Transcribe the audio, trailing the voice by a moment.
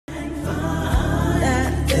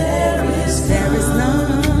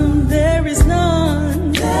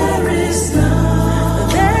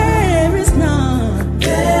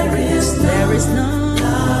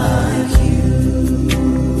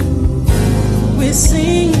We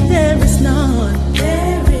sing, there is none,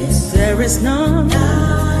 there is none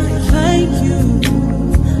like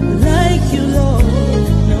you, Lord.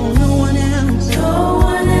 No one else, no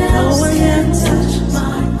one else touch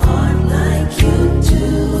my heart like you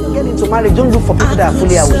do. Get into marriage, don't look for people that are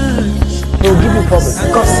fully awake. They will give you problems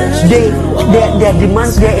because their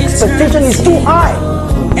demands, their expectation is too high.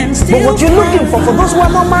 But what you're looking for those who are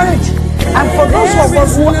not married, and for those of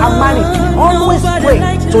us who are married, always pray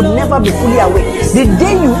to never be fully awake. The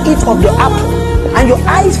day you eat of the apple and your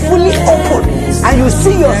eyes fully open and you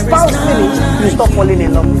see your spouse finish, you stop falling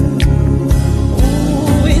in love.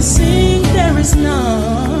 We sing, there is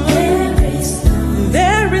none,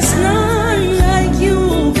 there is none like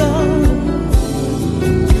you, God.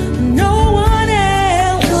 No one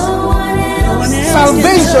else.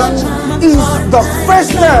 Salvation is the first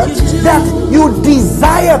step that you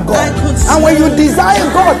desire God. And when you desire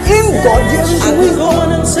God, in God there is wisdom.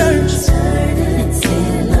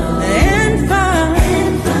 And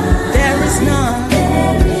find there is none.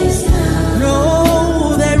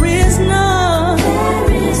 No, there is none.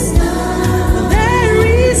 There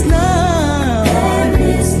is none.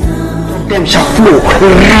 Them shall flow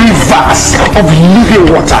rivers of living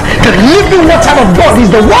water. The living water of God is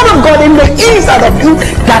the word of God in the inside of you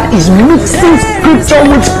that is mixing scripture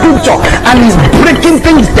with scripture and is breaking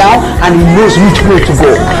things down, and he knows which way to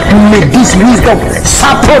go. May this wisdom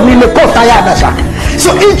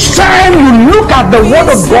so each time you look at the word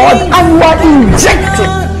of God and you are injecting,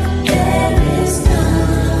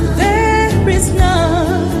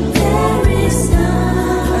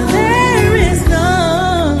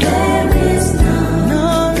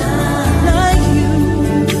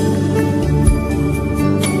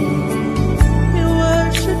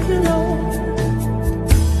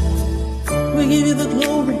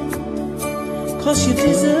 you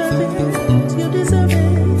deserve it, you deserve it,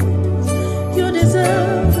 you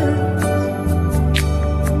deserve it.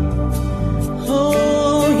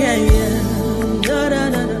 Oh yeah, yeah, da da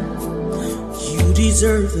da da. You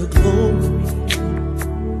deserve the glory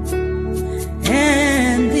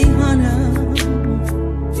and the honor.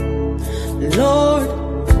 Lord,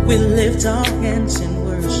 we lift our hands in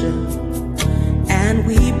worship and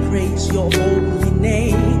we praise your holy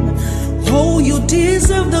name. Oh, you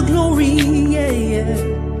deserve the glory, yeah, yeah,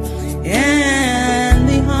 and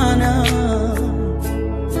the honor.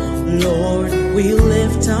 Lord, we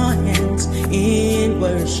lift our hands in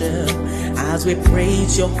worship as we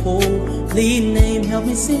praise your holy name. Help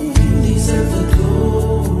me sing. You deserve the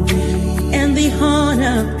glory and the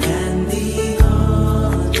honor.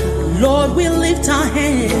 Lord, we lift our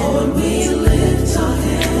hands. Lord, we lift our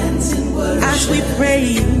hands in worship as we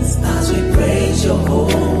praise your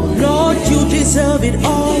holy. Lord, you deserve it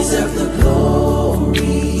all. You deserve the glory.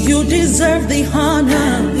 You deserve the honor.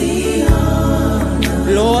 And the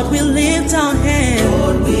honor. Lord, we lift our hands.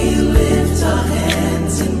 Lord, we lift our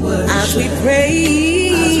hands in worship as we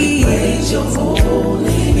praise your holy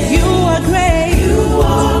name. You are great. You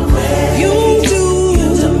are great. You do. You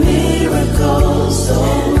do miracles so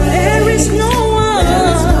great. There is no one.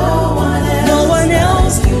 There is no one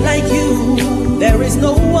else like you. There is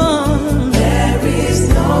no one.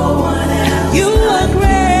 You are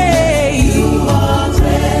great. You are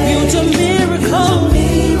great. You do miracles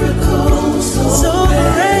so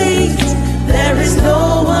great. There is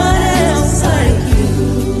no one else like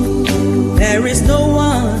you. There is no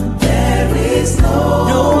one. There is no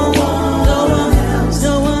one. No one else.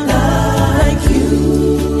 No one like you.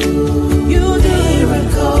 You do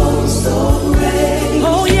miracles so great.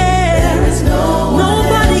 Oh yeah. There is no one.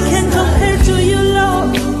 Nobody can compare to you, Lord.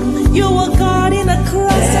 You are God in a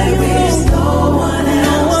class of your own.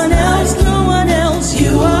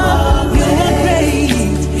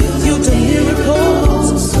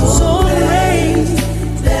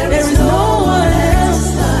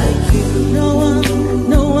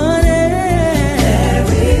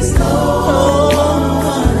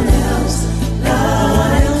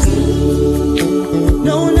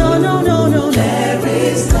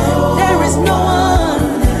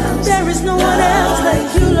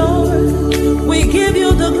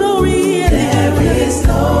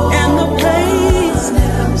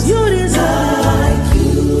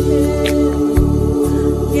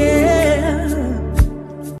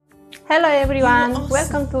 Hello everyone,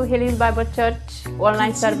 welcome to Healing Bible Church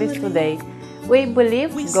online service today. We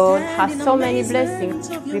believe God has so many blessings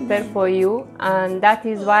prepared for you, and that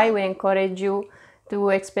is why we encourage you to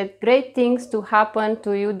expect great things to happen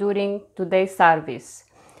to you during today's service.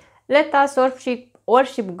 Let us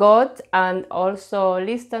worship God and also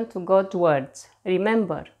listen to God's words.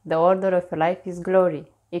 Remember, the order of life is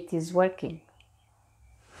glory. It is working.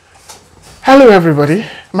 Hello everybody,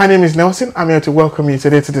 my name is Nelson. I'm here to welcome you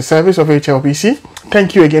today to the service of HLBC.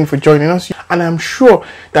 Thank you again for joining us, and I'm sure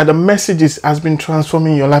that the messages has been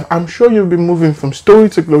transforming your life. I'm sure you've been moving from story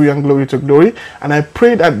to glory and glory to glory, and I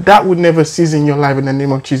pray that that would never cease in your life in the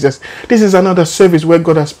name of Jesus. This is another service where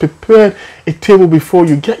God has prepared a table before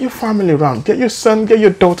you. Get your family around, get your son, get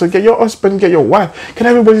your daughter, get your husband, get your wife, get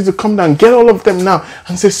everybody to come down, get all of them now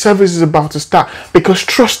and say service is about to start, because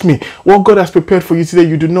trust me, what God has prepared for you today,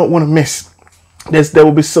 you do not want to miss. There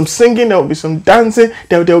will be some singing, there will be some dancing,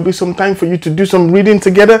 there will be some time for you to do some reading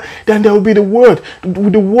together. Then there will be the word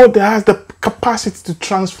that has the capacity to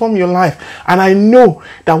transform your life. And I know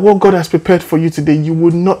that what God has prepared for you today, you will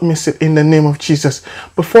not miss it in the name of Jesus.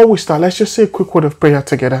 Before we start, let's just say a quick word of prayer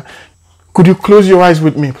together. Could you close your eyes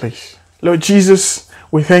with me, please? Lord Jesus,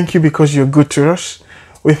 we thank you because you're good to us.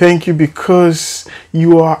 We thank you because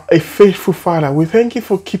you are a faithful Father. We thank you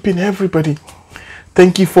for keeping everybody.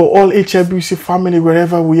 Thank you for all HLBC family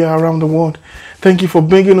wherever we are around the world. Thank you for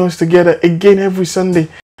bringing us together again every Sunday,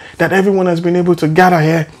 that everyone has been able to gather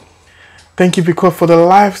here. Thank you because for the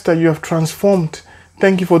lives that you have transformed.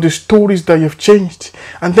 Thank you for the stories that you have changed.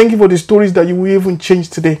 And thank you for the stories that you will even change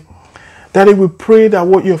today. Daddy, we pray that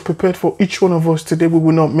what you have prepared for each one of us today, we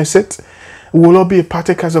will not miss it. We will all be a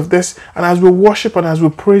partakers of this. And as we worship and as we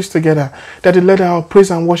praise together, Daddy, let our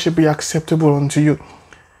praise and worship be acceptable unto you.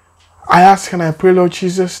 I ask and I pray, Lord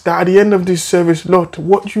Jesus, that at the end of this service, Lord,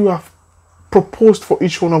 what you have proposed for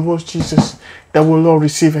each one of us, Jesus, that we'll all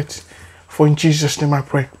receive it. For in Jesus' name I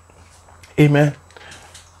pray. Amen.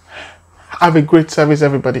 Have a great service,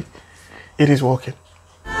 everybody. It is working.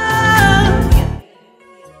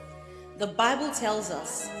 The Bible tells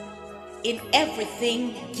us, in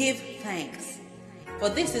everything give thanks, for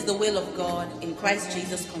this is the will of God in Christ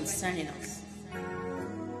Jesus concerning us.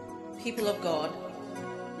 People of God,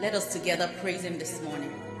 let us together praise him this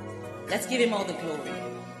morning. Let's give him all the glory.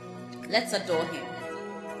 Let's adore him.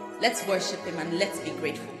 Let's worship him and let's be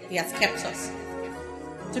grateful. He has kept us.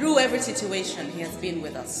 Through every situation, he has been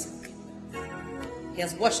with us. He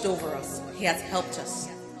has watched over us. He has helped us.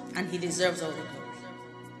 And he deserves all the glory.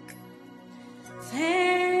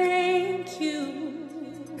 Thank you,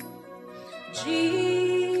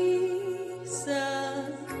 Jesus,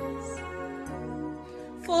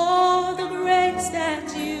 for the grace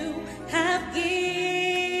that you have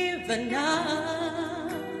given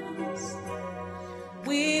us.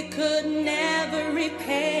 We could never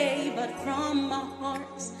repay, but from our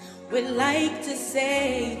hearts we'd like to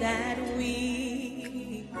say that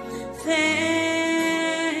we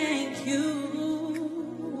thank you.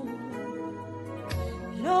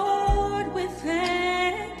 Lord, we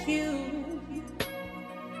thank you,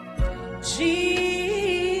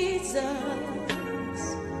 Jesus,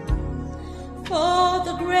 for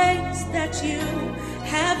the grace that you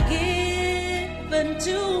have given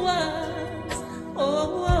to us.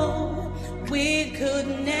 Oh, we could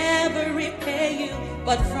never repay you,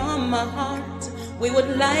 but from our heart we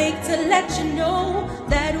would like to let you know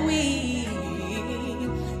that we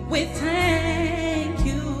thank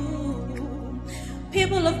you.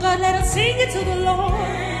 People of God, let us sing it to the Lord.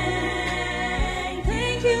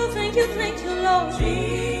 Thank you, thank you, thank you, Lord.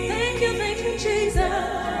 Thank you, Jesus.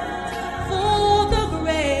 For the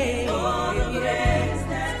grace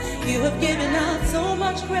you have given us, so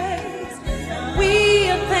much grace. We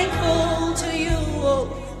are thankful to you.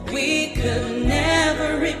 We could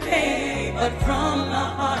never repay, but from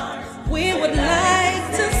our heart we would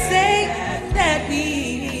like to say that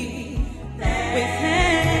we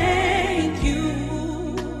thank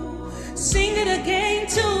you. Sing it again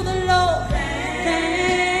to the Lord.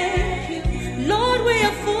 Thank you, Lord. We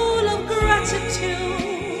are full of gratitude.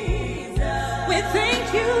 We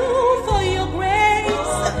thank you for your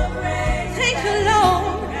grace. Thank you, Lord.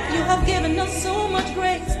 You have given us so much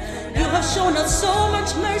grace. You have shown us so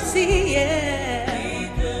much mercy. Yeah.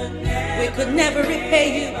 We could never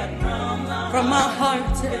repay you. From our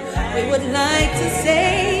heart, we would like to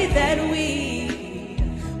say that we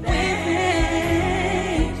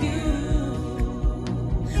thank you.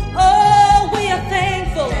 Oh, we are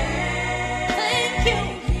thankful. Thank you.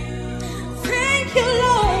 Thank you,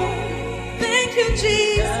 Lord. Thank you,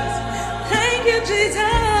 Jesus. Thank you, Jesus,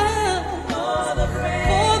 for the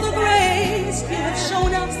grace you have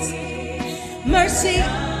shown us. Mercy,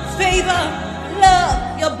 favor,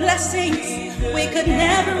 love, your blessings. We could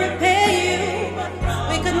never repay you.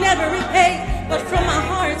 We could never repay, but from our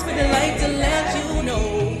hearts we'd like to let you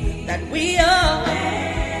know that we are.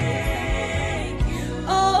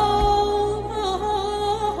 Oh,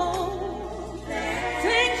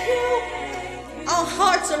 thank you. Our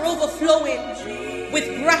hearts are overflowing with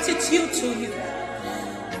gratitude to you.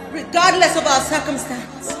 regardless of our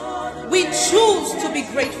circumstance, we choose to be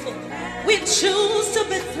grateful. We choose to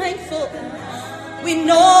be thankful. We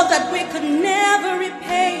know that we could never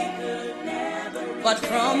repay, but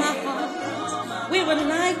from our hearts, we would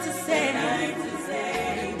like to say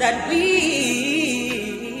that we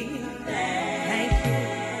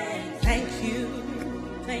thank you,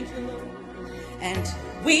 Lord. And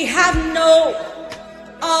we have no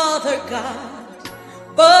other God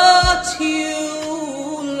but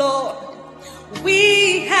you, Lord.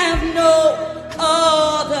 We have no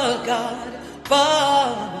other God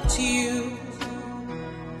but you.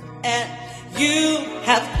 And you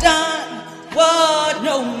have done what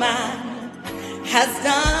no man has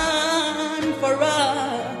done for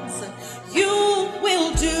us. You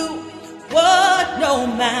will do what no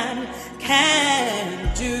man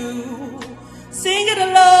can do. Sing it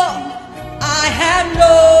along. I have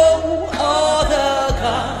no other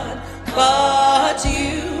God but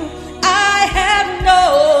you. I have no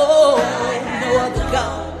other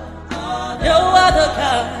God, no other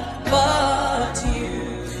God but you.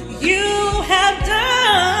 You have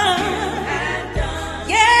done,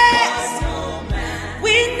 yes,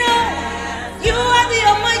 we know you are the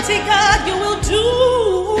Almighty God. You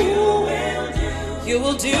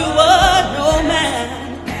will do what no man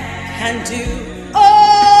can do.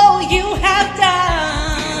 Oh, you have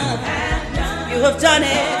done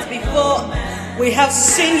it before. We have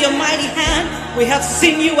seen your mighty hand. We have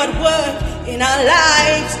seen you at work in our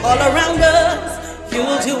lives, all around us. You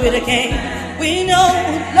will do it again. We know,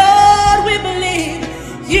 Lord, we believe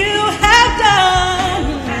you have done.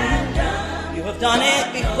 You have done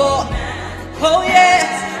it before. Oh yes,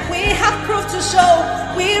 we have proof to show.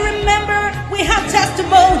 We remember, we have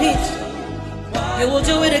testimonies. You will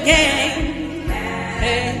do it again.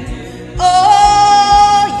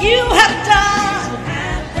 Oh, you have done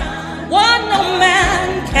what no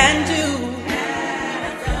man can do.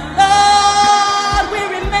 Lord, we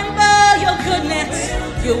remember your goodness.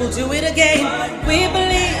 You will do it again. We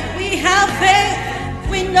believe, we have faith.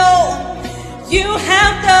 We know you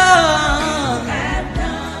have done.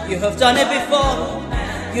 You have done it before.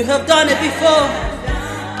 You have done it before.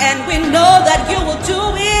 And we know that you will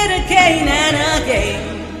do it again and again.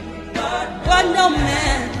 What no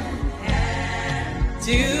man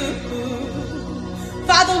do.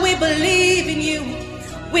 Father, we believe in you.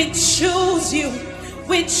 We choose you.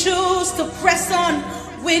 We choose to press on.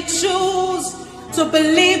 We choose to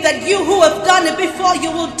believe that you who have done it before,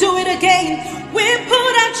 you will do it again. We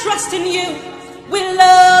put our trust in you. We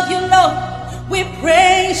love you, Lord. We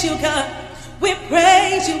praise you, God. We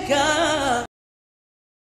praise you, God.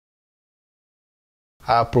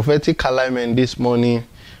 Our prophetic alignment this morning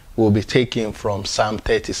will be taken from Psalm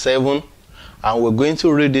 37, and we're going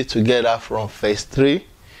to read it together from verse 3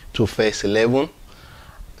 to verse 11.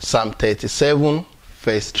 Psalm 37,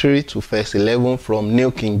 verse 3 to verse 11 from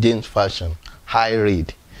New King James Version. I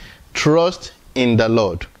read, "Trust in the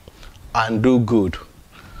Lord and do good.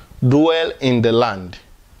 Dwell in the land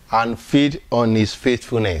and feed on his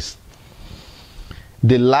faithfulness.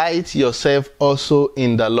 Delight yourself also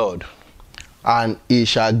in the Lord, and he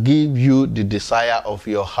shall give you the desire of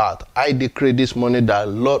your heart." I decree this morning that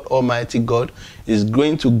Lord Almighty God is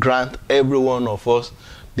going to grant every one of us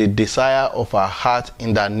the desire of our heart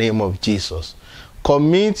in the name of Jesus.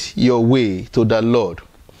 Commit your way to the Lord.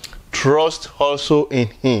 Trust also in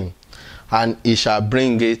him, and he shall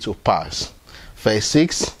bring it to pass. Verse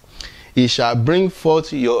 6, "He shall bring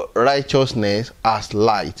forth your righteousness as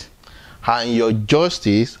light, and your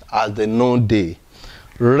justice as the noonday.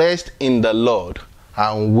 Rest in the Lord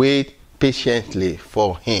and wait patiently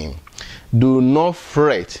for him. Do not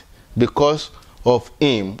fret because of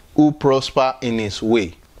him who prosper in his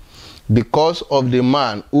way, because of the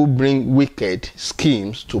man who bring wicked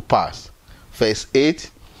schemes to pass." Verse 8,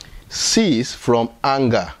 "Cease from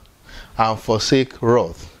anger and forsake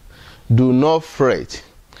wrath. Do not fret,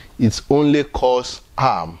 it only cause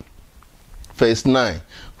harm." Verse 9,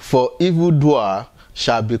 "For evildoer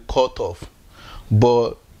shall be cut off,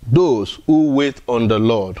 but those who wait on the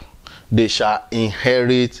Lord, they shall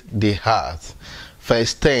inherit the earth."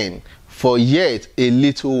 Verse 10, "For yet a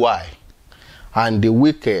little while, and the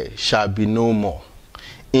wicked shall be no more.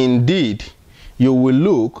 Indeed, you will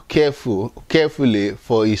look carefully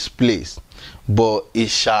for his place, but it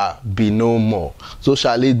shall be no more. So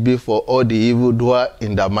shall it be for all the evildoer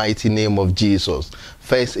in the mighty name of Jesus."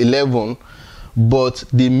 Verse 11, "But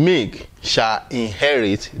the meek shall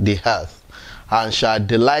inherit the earth, and shall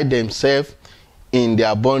delight themselves in the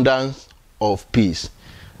abundance of peace."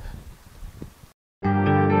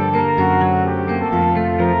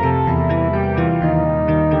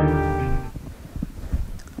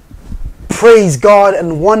 Praise God,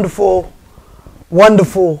 and wonderful,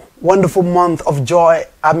 wonderful, wonderful month of joy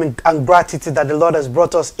and gratitude that the Lord has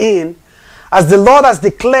brought us in. As the Lord has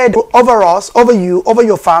declared over us, over you, over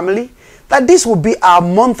your family, that this will be our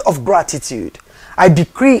month of gratitude. I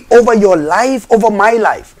decree over your life, over my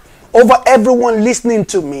life, over everyone listening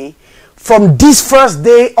to me, from this first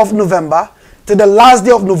day of November to the last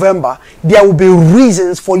day of November, there will be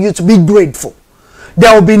reasons for you to be grateful.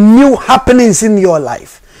 There will be new happenings in your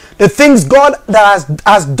life. The things God that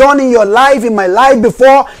has done in your life, in my life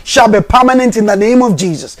before, shall be permanent in the name of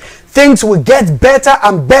Jesus. Things will get better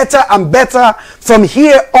and better and better from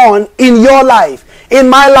here on in your life, in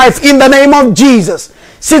my life, in the name of Jesus.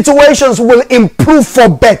 Situations will improve for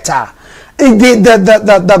better.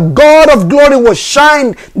 The God of glory will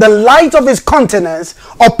shine the light of his countenance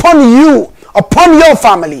upon you, upon your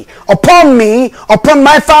family, upon me, upon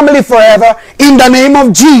my family forever, in the name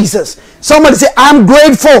of Jesus. Somebody say, I'm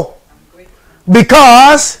grateful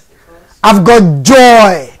because I've got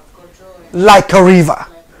joy like a river.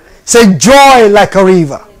 Say, joy like a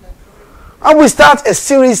river. And we start a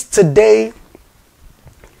series today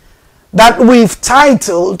that we've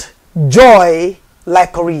titled Joy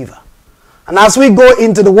Like a River. And as we go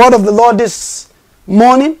into the word of the Lord this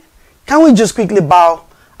morning, can we just quickly bow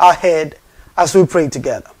our head as we pray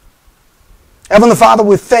together? Heavenly Father,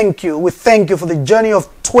 we thank you. We thank you for the journey of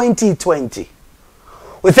 2020.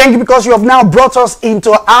 We thank you because you have now brought us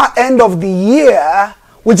into our end of the year,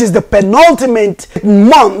 which is the penultimate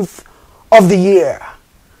month of the year.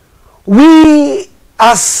 We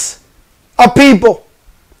as a people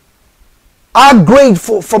are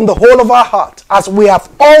grateful from the whole of our heart, as we have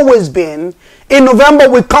always been. In November,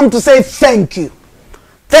 we come to say thank you.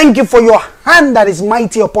 Thank you for your hand that is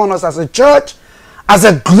mighty upon us as a church, as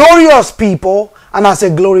a glorious people, and as a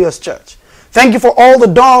glorious church. Thank you for all the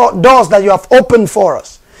doors that you have opened for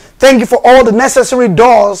us. Thank you for all the necessary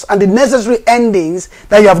doors and the necessary endings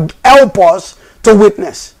that you have helped us to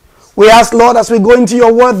witness. We ask, Lord, as we go into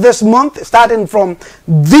your word this month, starting from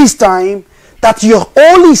this time, that your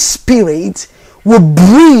Holy Spirit will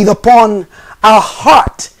breathe upon our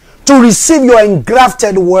heart to receive your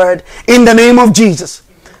engrafted word in the name of Jesus.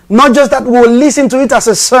 Not just that we'll listen to it as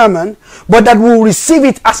a sermon, but that we'll receive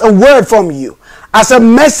it as a word from you, as a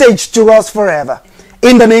message to us forever.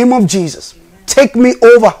 In the name of Jesus. Take me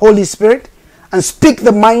over, Holy Spirit, and speak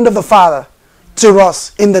the mind of the Father to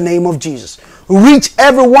us in the name of Jesus. Reach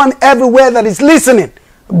everyone everywhere that is listening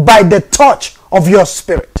by the touch of your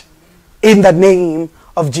Spirit. In the name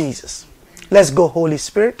of Jesus. Let's go, Holy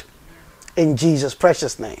Spirit, in Jesus'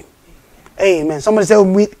 precious name. Amen. Somebody say,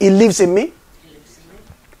 he lives in me.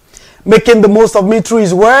 Making the most of me through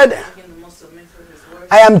his word.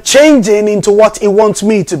 I am changing into what he wants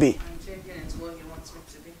me to be.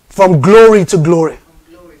 From glory to glory.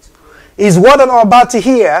 His word I'm about to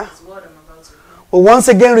hear will once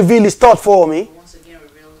again reveal his thought for me.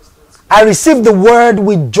 I receive the word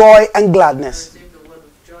with joy and gladness.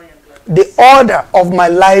 The order of my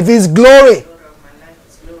life is glory.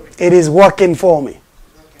 It is working for me.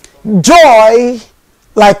 Joy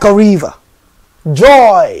like a river.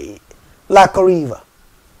 Joy like a river.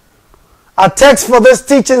 Our text for this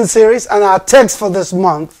teaching series and our text for this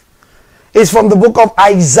month is from the book of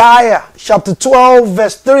Isaiah, chapter 12,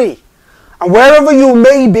 verse 3. And wherever you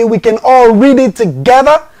may be, we can all read it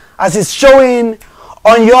together as it's showing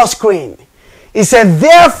on your screen. It said,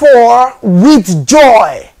 therefore, with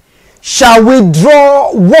joy shall we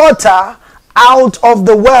draw water out of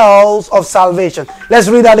the wells of salvation. Let's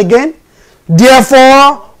read that again.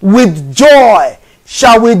 Therefore, with joy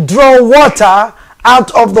shall we draw water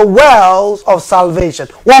out of the wells of salvation.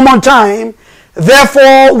 One more time.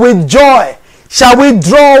 Therefore, with joy shall we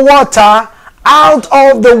draw water out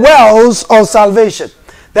of the wells of salvation.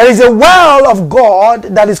 There is a well of God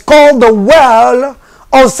that is called the well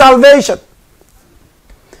of salvation.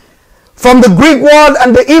 From the Greek word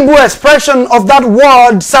and the Hebrew expression of that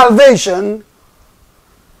word, salvation,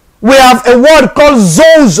 we have a word called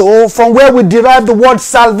zozo, from where we derive the word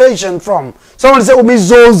salvation from. Someone say with me,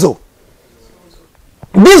 zozo.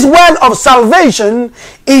 This word of salvation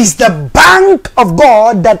is the bank of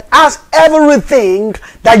God that has everything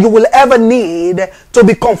that you will ever need to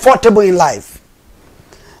be comfortable in life.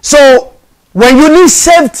 So, when you need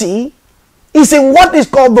safety, it's in what is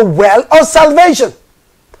called the well of salvation.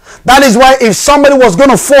 That is why if somebody was going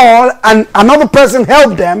to fall and another person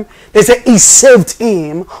helped them, they say he saved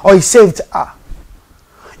him or he saved her.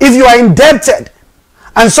 If you are indebted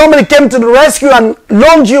and somebody came to the rescue and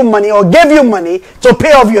loaned you money or gave you money to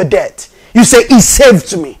pay off your debt, you say he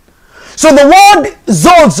saved me. So the word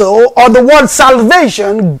zozo, or the word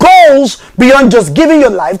salvation, goes beyond just giving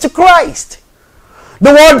your life to Christ.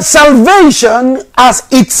 The word salvation, as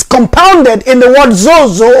it's compounded in the word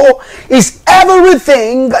zozo, is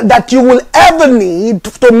everything that you will ever need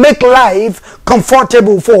to make life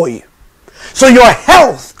comfortable for you. So your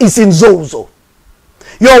health is in zozo.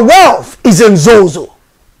 Your wealth is in zozo.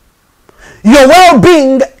 Your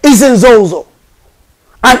well-being is in zozo.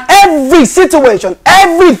 And every situation,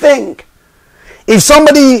 everything, if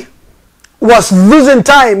somebody was losing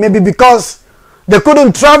time, maybe because they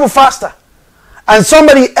couldn't travel faster, and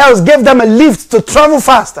somebody else gave them a lift to travel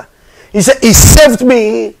faster, he said, he saved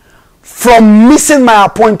me from missing my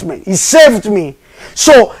appointment. He saved me.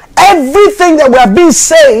 So everything that we have been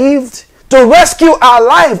saved to rescue our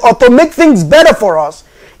life or to make things better for us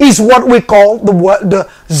is what we call the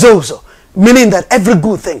zozo. Meaning that every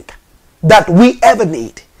good thing that we ever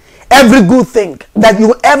need, every good thing that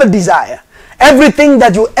you ever desire, everything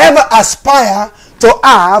that you ever aspire to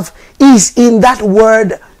have is in that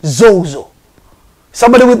word zozo.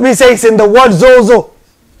 Somebody with me says in the word zozo.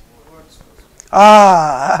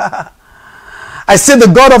 I see the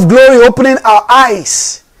God of glory opening our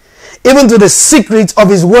eyes even to the secrets of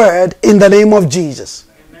his word in the name of Jesus.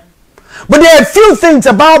 Amen. But there are a few things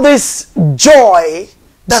about this joy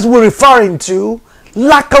that we're referring to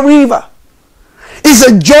like a river. It's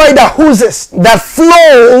a joy that oozes, that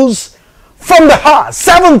flows from the heart.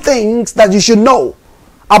 7 things that you should know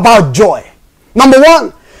about joy. Number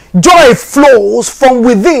 1, joy flows from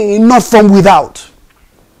within, not from without.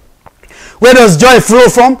 Where does joy flow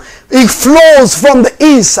from? It flows from the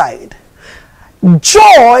inside.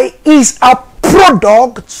 Joy is a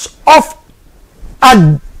product of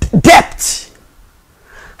a depth.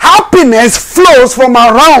 Happiness flows from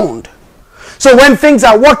around. So when things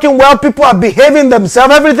are working well, people are behaving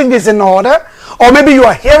themselves, everything is in order, or maybe you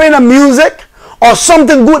are hearing a music, or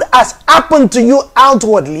something good has happened to you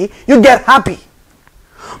outwardly, you get happy.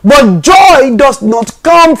 But joy does not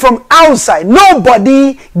come from outside.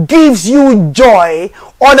 Nobody gives you joy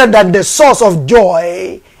other than the source of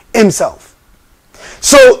joy himself.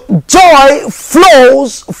 So joy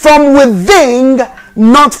flows from within,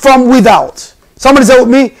 not from without. Somebody say with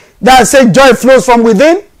me, that say joy flows from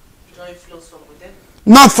within. Joy flows from within.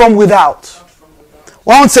 Not from without. Not from without.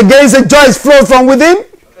 Once again, say joy flows from within.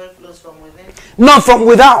 Joy flows from within. Not from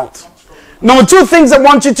without. Number 2 things I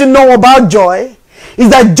want you to know about joy is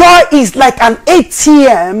that joy is like an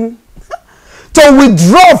ATM to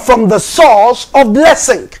withdraw from the source of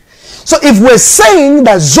blessing. So if we're saying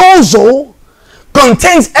that zozo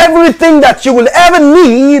contains everything that you will ever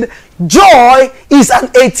need, joy is an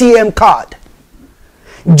ATM card.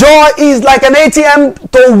 Joy is like an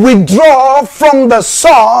ATM to withdraw from the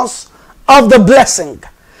source of the blessing.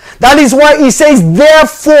 That is why he says,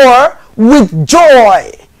 therefore with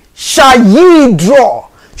joy shall ye draw,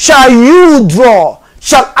 shall you draw,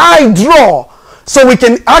 shall I draw. So we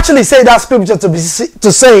can actually say that scripture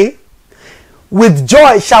to say, with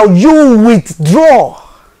joy shall you withdraw.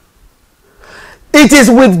 It is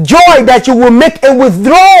with joy that you will make a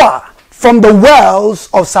withdrawal from the wells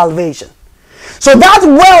of salvation. So that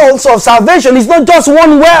wells of salvation is not just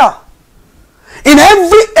one well. In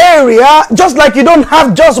every area, just like you don't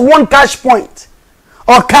have just one cash point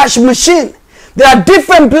or cash machine, there are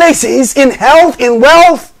different places in health, in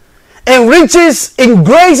wealth, in riches, in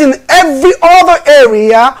grace, in every other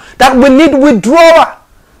area that we need withdrawal.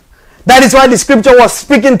 That is why the scripture was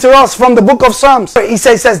speaking to us from the book of Psalms. He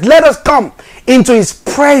says, let us come into his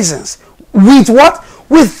presence with what?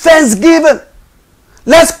 With thanksgiving.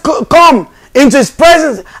 Let's come into his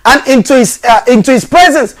presence and into his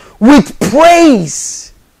presence with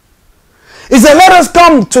praise. He said, let us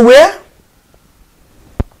come to where?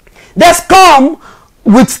 Let's come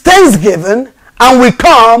with thanksgiving, and we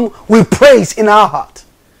come with praise in our heart.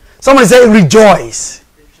 Somebody say rejoice.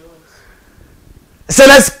 So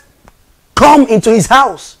let's come into his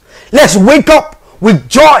house. Let's wake up with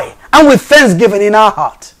joy and with thanksgiving in our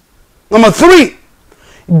heart. Number 3,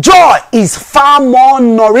 joy is far more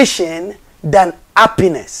nourishing than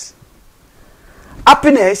happiness.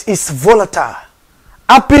 Happiness is volatile.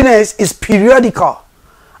 Happiness is periodical.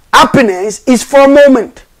 Happiness is for a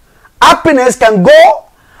moment. Happiness can go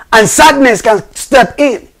and sadness can step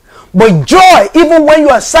in. But joy, even when you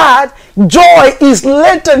are sad, joy is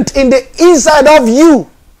latent in the inside of you.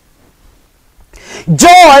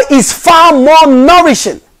 Joy is far more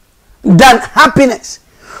nourishing than happiness.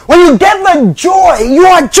 When you get the joy, you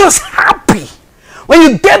are just happy. When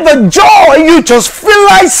you get the joy, you just feel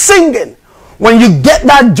like singing. When you get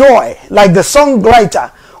that joy, like the songwriter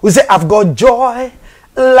who say, I've got joy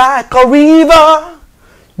like a river,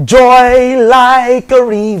 Joy like a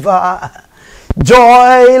river.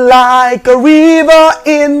 Joy like a river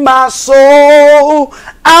in my soul.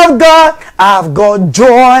 I've got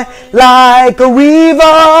joy like a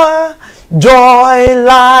river. Joy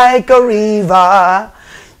like a river.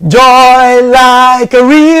 Joy like a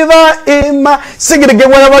river in my... Sing it again,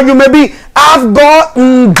 wherever you may be. I've got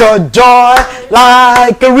the joy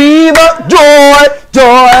like a river.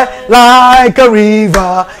 Joy like a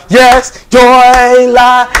river. Yes, joy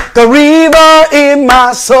like a river in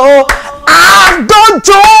my soul. I've got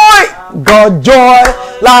joy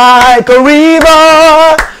like a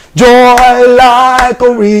river. Joy like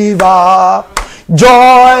a river.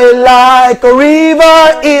 Joy like a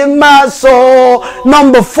river in my soul.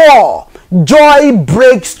 Number 4, joy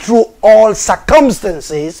breaks through all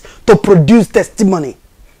circumstances to produce testimony.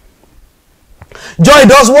 Joy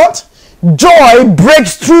does what? Joy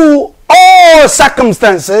breaks through all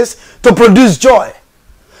circumstances to produce joy.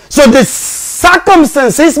 So the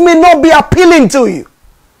circumstances may not be appealing to you.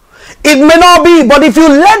 It may not be, but if you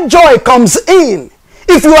let joy comes in,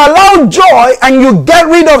 if you allow joy and you get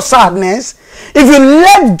rid of sadness, if you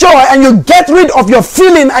let joy and you get rid of your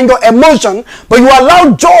feeling and your emotion, but you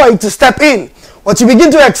allow joy to step in, what you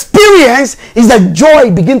begin to experience is that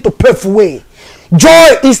joy begin to puff away.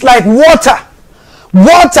 Joy is like water.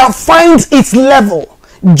 Water finds its level.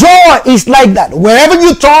 Joy is like that. Wherever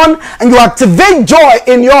you turn and you activate joy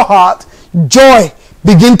in your heart, joy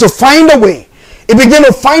begin to find a way. It begin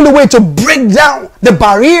to find a way to break down the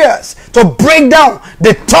barriers, to break down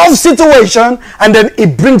the tough situation, and then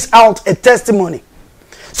it brings out a testimony.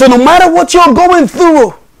 So no matter what you're going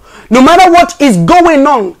through, no matter what is going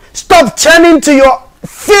on, stop turning to your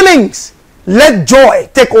feelings. Let joy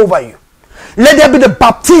take over you. Let there be the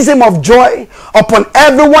baptism of joy upon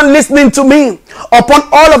everyone listening to me, upon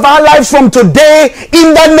all of our lives from today,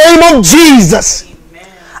 in the name of Jesus. Amen.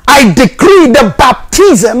 I decree the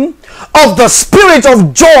baptism of the spirit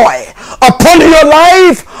of joy upon your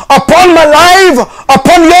life, upon my life,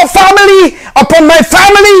 upon your family, upon my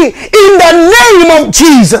family, in the name of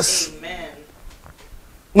Jesus. Amen.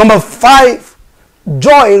 Number 5,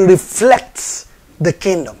 joy reflects the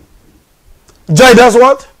kingdom. Joy does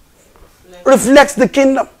what? Reflects the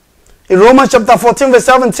kingdom. In Romans chapter 14 verse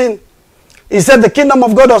 17, he said the kingdom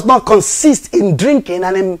of God does not consist in drinking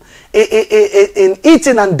and in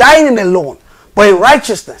eating and dining alone, but in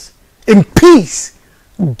righteousness, in peace,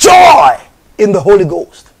 joy in the Holy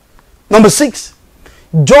Ghost. Number 6,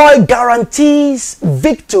 joy guarantees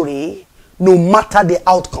victory no matter the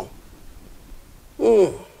outcome.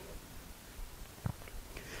 And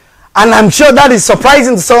I'm sure that is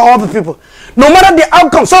surprising to some other people. No matter the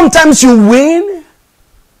outcome, sometimes you win,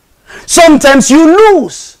 sometimes you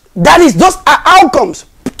lose. That is, those are outcomes,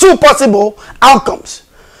 2 possible outcomes.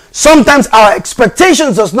 Sometimes our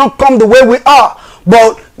expectations does not come the way we are.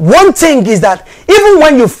 But one thing is that even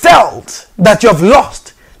when you felt that you have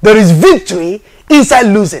lost, there is victory inside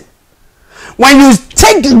losing. When you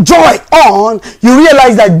take joy on, you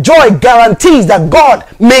realize that joy guarantees that God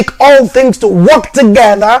make all things to work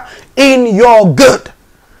together in your good.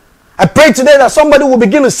 I pray today that somebody will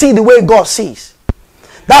begin to see the way God sees.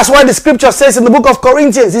 That's why the scripture says in the book of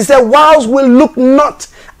Corinthians, he said, whilst we look not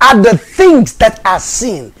at the things that are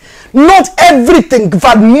seen. Not everything,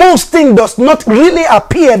 but most things does not really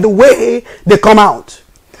appear the way they come out.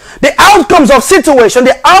 The outcomes of situation,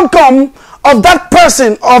 the outcome of that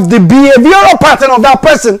person, of the behavioral pattern of that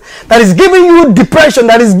person that is giving you depression,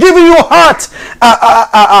 that is giving you heart,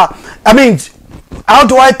 how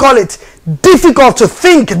do I call it? Difficult to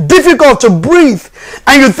think, difficult to breathe,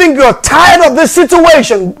 and you think you're tired of this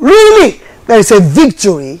situation. Really, there is a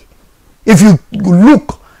victory if you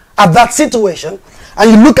look at that situation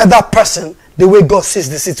and you look at that person the way God sees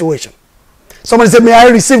the situation. Somebody said, may I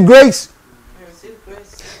receive grace? I receive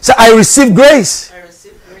grace. So I receive grace. I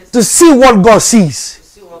receive grace. To see what God sees. To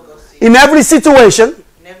see what God sees. In every situation.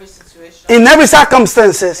 In every situation. In every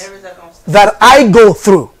circumstances. That I go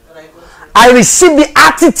through. I receive the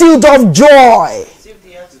attitude of joy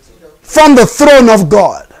from the throne of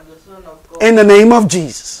God. In the name of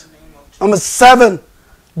Jesus. Number 7,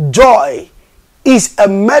 joy is a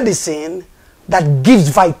medicine that gives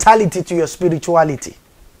vitality to your spirituality.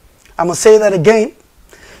 I'm going to say that again.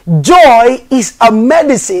 Joy is a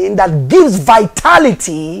medicine that gives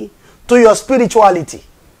vitality to your spirituality.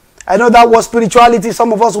 I know that word spirituality,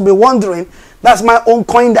 some of us will be wondering. That's my own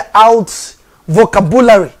coined out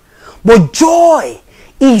vocabulary. But joy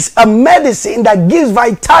is a medicine that gives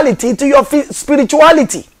vitality to your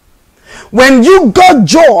spirituality. When you got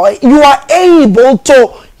joy, you are able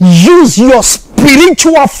to use your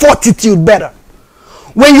spiritual fortitude better.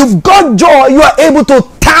 When you've got joy, you are able to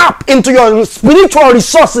tap into your spiritual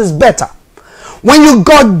resources better. When you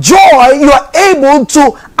got joy, you are able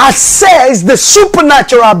to access the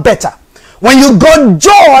supernatural better. When you got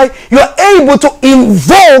joy, you are able to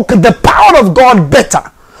invoke the power of God better.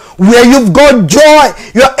 Where you've got joy,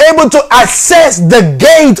 you are able to access the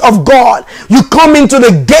gate of God. You come into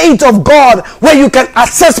the gate of God where you can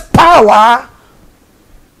access power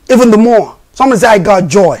even the more. Someone say, I got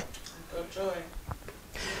joy. Got joy.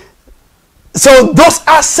 So those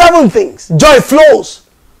are 7 things. Joy flows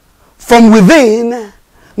from within,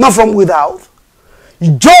 not from without.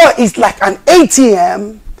 Joy is like an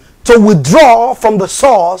ATM to withdraw from the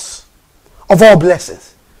source of all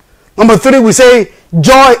blessings. Number 3, we say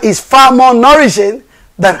joy is far more nourishing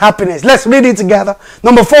than happiness. Let's read it together.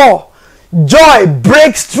 Number 4, joy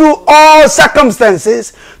breaks through all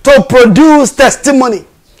circumstances to produce testimony.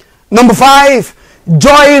 Number 5,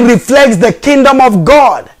 joy reflects the kingdom of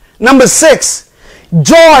God. Number 6,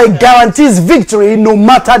 joy guarantees victory no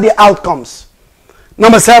matter the outcomes.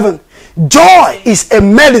 Number 7, joy is a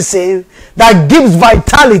medicine that gives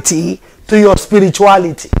vitality to your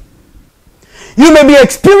spirituality. You may be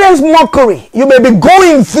experiencing mockery. You may be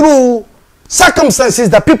going through circumstances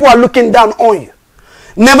that people are looking down on you.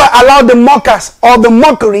 Never allow the mockers or the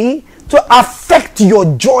mockery to affect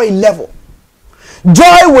your joy level.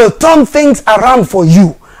 Joy will turn things around for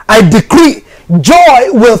you. I decree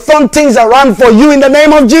joy will turn things around for you in the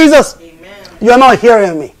name of Jesus. Amen. You're not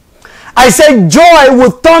hearing me. I said joy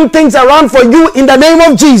will turn things around for you in the name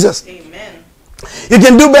of Jesus. Amen. You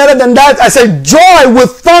can do better than that. I said joy will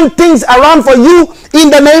turn things around for you in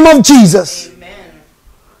the name of Jesus. Amen.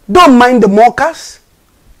 Don't mind the mockers.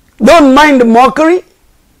 Don't mind the mockery.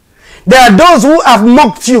 There are those who have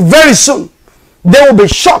mocked you. Very soon they will be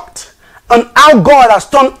shocked on how God has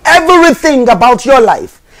turned everything about your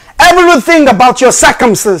life, everything about your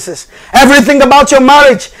circumstances, everything about your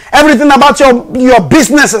marriage, everything about your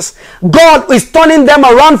businesses. God is turning them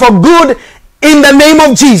around for good in the name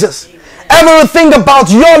of Jesus. Everything about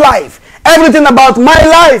your life, everything about my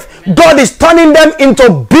life, God is turning them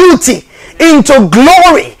into beauty, into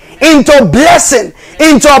glory, into blessing,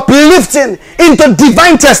 into uplifting, into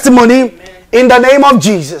divine testimony in the name of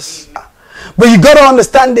Jesus. But you got to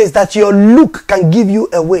understand this, that your look can give you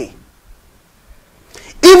away.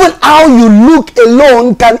 Even how you look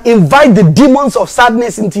alone can invite the demons of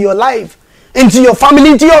sadness into your life, into your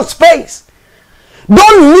family, into your space.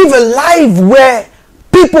 Don't live a life where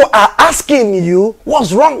people are asking you,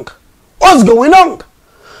 what's wrong? What's going on?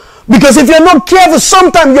 Because if you're not careful,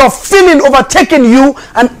 sometimes your feeling overtaking you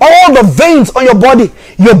and all the veins on your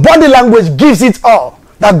body language gives it all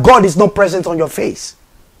that God is not present on your face.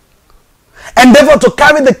 Endeavor to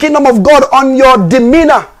carry the kingdom of God on your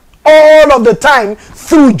demeanor all of the time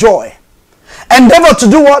through joy. Endeavor to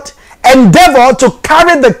do what? Endeavor to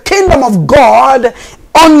carry the kingdom of God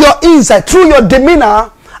on your inside through your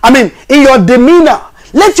demeanor. In your demeanor.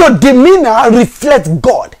 Let your demeanor reflect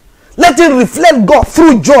God. Let it reflect God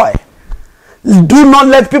through joy. Do not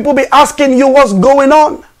let people be asking you what's going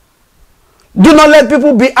on. Do not let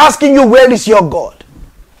people be asking you where is your God.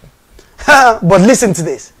 But listen to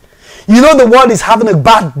this. You know the world is having a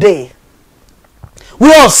bad day.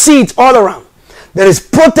 We all see it all around. There is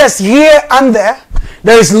protest here and there.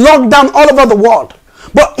 There is lockdown all over the world.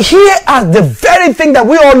 But here are the very thing that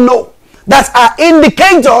we all know, that are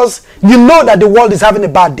indicators you know that the world is having a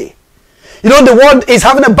bad day. You know the world is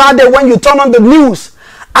having a bad day when you turn on the news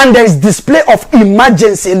and there is display of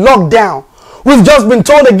emergency, lockdown. We've just been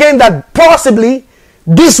told again that possibly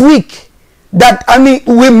this week that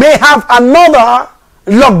we may have another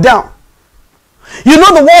lockdown. You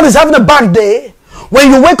know the world is having a bad day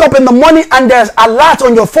when you wake up in the morning and there's a alert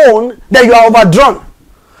on your phone that you are overdrawn.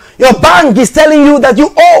 Your bank is telling you that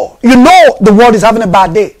you owe. You know the world is having a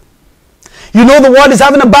bad day. You know the world is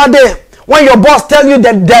having a bad day when your boss tells you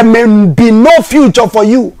that there may be no future for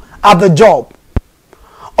you at the job.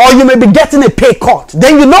 Or you may be getting a pay cut.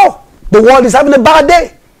 Then you know the world is having a bad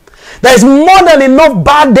day. There is more than enough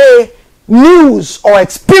bad day news or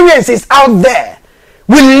experiences out there.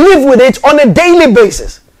 We live with it on a daily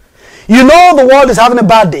basis. You know the world is having a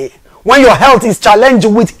bad day when your health is challenged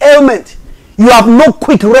with ailment you have no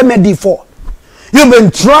quick remedy for. You've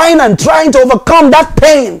been trying and trying to overcome that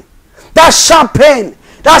pain, that sharp pain,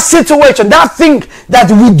 that situation, that thing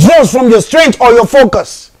that withdraws from your strength or your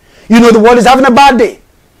focus. You know the world is having a bad day.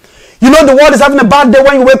 You know the world is having a bad day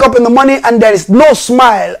when you wake up in the morning and there is no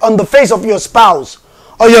smile on the face of your spouse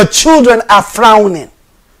or your children are frowning.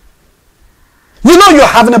 You know you're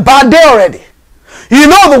having a bad day already. You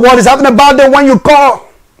know the world is having a bad day when you call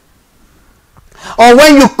Or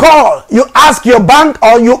when you call, you ask your bank,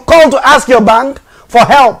 or you call to ask your bank for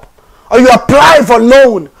help, or you apply for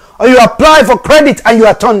loan, or you apply for credit and you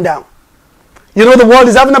are turned down. You know the world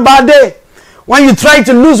is having a bad day. When you try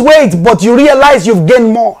to lose weight, but you realize you've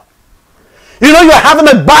gained more. You know you're having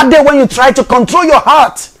a bad day when you try to control your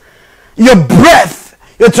heart, your breath.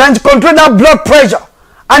 You're trying to control that blood pressure,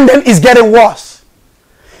 and then it's getting worse.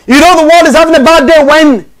 You know the world is having a bad day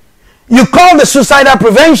when you call the suicidal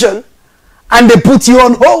prevention and they put you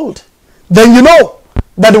on hold. Then you know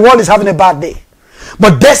that the world is having a bad day.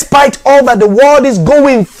 But despite all that the world is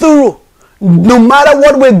going through, no matter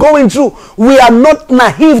what we're going through, we are not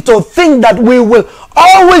naive to think that we will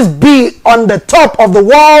always be on the top of the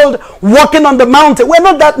world, walking on the mountain. We're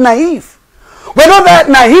not that naive. We're not that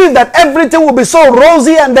naive that everything will be so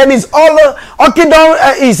rosy and then it's all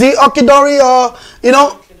okidori or, you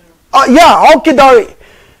know, okidori.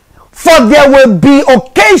 For there will be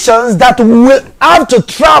occasions that we will have to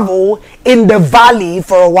travel in the valley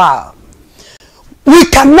for a while. We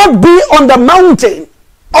cannot be on the mountain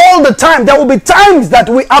all the time. There will be times that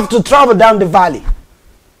we have to travel down the valley.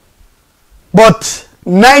 But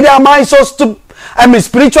neither am I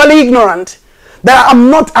spiritually ignorant that I'm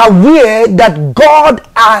not aware that God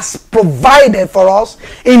has provided for us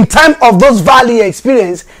in time of those valley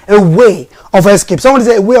experience a way of escape. Somebody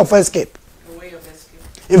say a way of escape. A way of escape.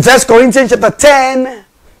 In 1 Corinthians chapter 10,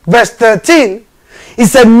 verse 13, he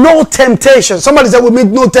said no temptation. Somebody said with me,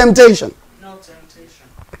 no temptation. No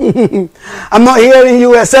temptation. I'm not hearing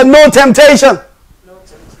you. I said no temptation. No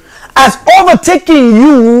temptation. Has overtaken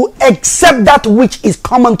you except that which is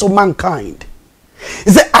common to mankind.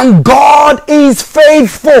 He said, and God is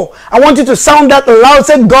faithful. I want you to sound that loud.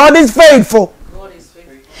 Say, God is faithful. God is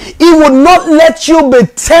faithful. He would not let you be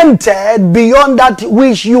tempted beyond that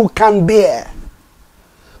which you can bear.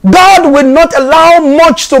 God will not allow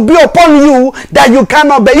much to be upon you that you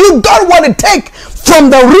cannot bear. You got what it takes from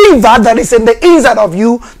the river that is in the inside of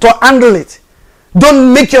you to handle it.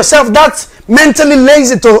 Don't make yourself that mentally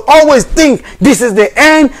lazy to always think this is the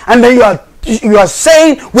end, and then you are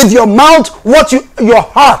saying with your mouth what your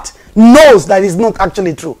heart knows that is not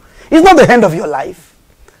actually true. It's not the end of your life.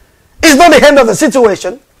 It's not the end of the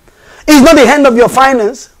situation. It's not the end of your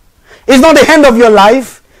finance. It's not the end of your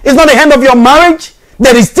life. It's not the end of your marriage.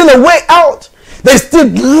 There is still a way out. There is still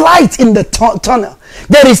light in the tunnel.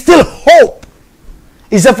 There is still hope.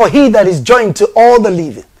 He said, for he that is joined to all the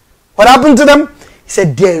living. What happened to them? He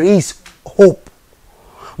said, there is hope.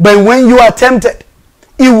 But when you are tempted,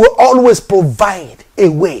 he will always provide a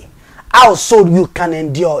way out so you can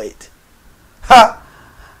endure it. Ha!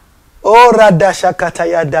 Oh,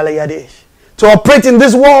 Radashakataya Dalayadesh. To operate in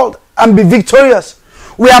this world and be victorious,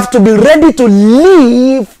 we have to be ready to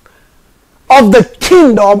live of the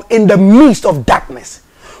kingdom in the midst of darkness.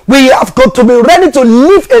 We have got to be ready to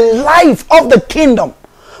live a life of the kingdom.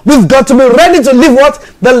 We've got to be ready to live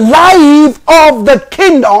what? The life of the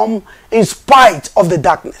kingdom in spite of the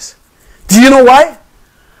darkness. Do you know why?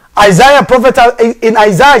 Isaiah prophet in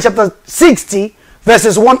Isaiah chapter 60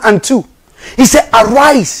 verses 1 and 2. He said,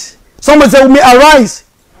 arise. Someone said with me, arise.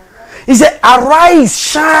 He said, arise,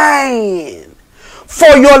 shine,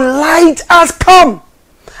 for your light has come,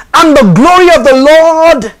 and the glory of the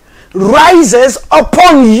Lord rises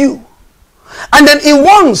upon you. And then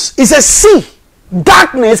he says, see,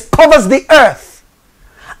 darkness covers the earth,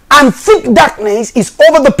 and thick darkness is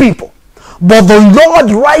over the people. But the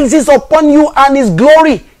Lord rises upon you, and his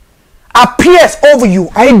glory appears over you.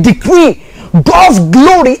 I decree God's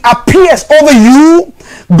glory appears over you.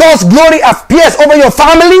 God's glory appears over your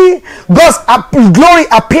family. God's glory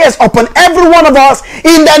appears upon every one of us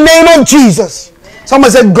in the name of Jesus.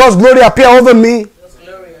 Someone said, God's glory appear over me. God's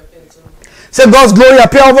glory appears over me. Say, God's glory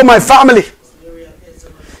appear over my family. Glory appears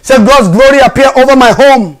over me. Say, God's glory appear over my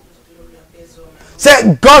home. Glory appears over me.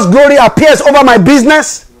 Say, God's glory appears over my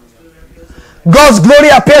business. God's glory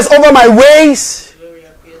appears over my ways, Glory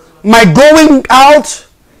appears over me. my going out,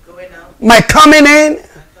 Going out. my coming in, Coming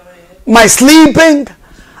in. my sleeping,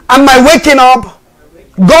 and my waking up.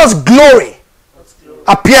 God's glory God's glory.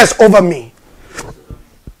 appears over me.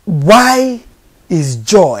 Why is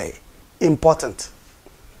joy important?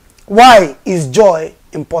 Why is joy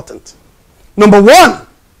important? Number one,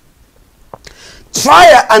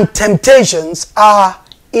 trial and temptations are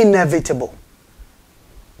inevitable.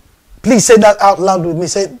 Please say that out loud with me.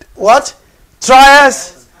 Say what?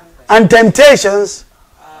 Trials and temptations,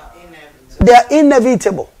 Inevitable. they are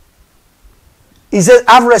inevitable. He said,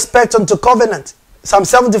 have respect unto covenant. Psalm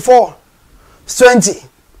 74, 20.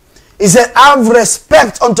 He said, have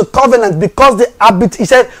respect unto covenant, because he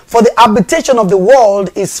said, for the habitation of the world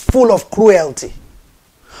is full of cruelty.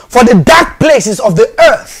 For the dark places of the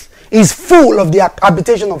earth is full of the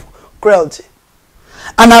habitation of cruelty.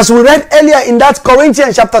 And as we read earlier in that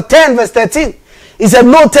Corinthians chapter 10 verse 13, he said,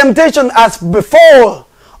 no temptation has befall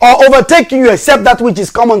or overtaken you except that which is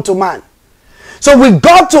common to man. So we've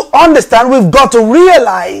got to understand, we've got to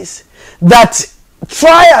realize that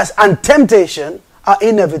trials and temptation are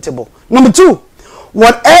inevitable. Number 2,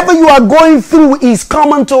 whatever you are going through is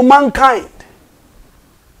common to mankind.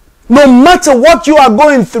 No matter what you are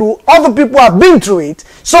going through, other people have been through it.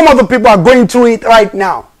 Some other people are going through it right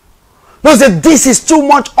now. Don't say, this is too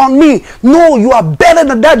much on me. No, you are better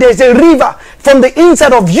than that. There's a river from the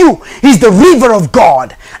inside of you. It's the river of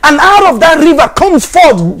God. And out of that river comes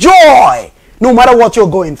forth joy, no matter what you're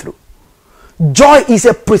going through. Joy is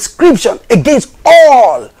a prescription against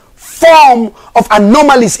all form of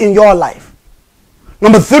anomalies in your life.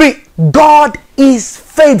 Number 3, God is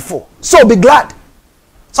faithful. So be glad.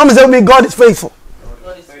 Somebody say to me, God is faithful.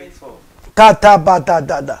 God is faithful.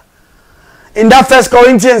 In that 1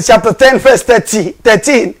 Corinthians chapter 10 verse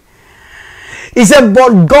 13, he said,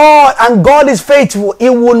 but God is faithful. He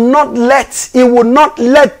will not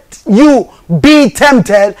let you be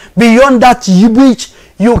tempted beyond that which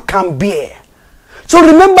you can bear. So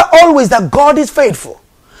remember always that God is faithful.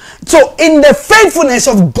 So in the faithfulness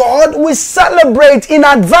of God, we celebrate in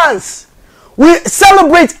advance. We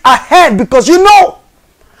celebrate ahead because you know,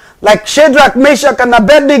 like Shadrach, Meshach, and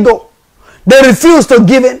Abednego, they refused to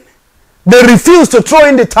give in. They refused to throw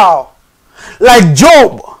in the towel. Like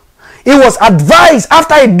Job, he was advised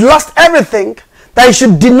after he'd lost everything that he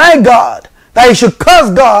should deny God, that he should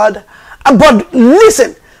curse God. But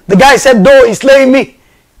listen, the guy said, though he's slaying me,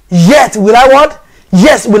 yet will I what?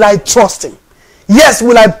 Yes, will I trust him. Yes,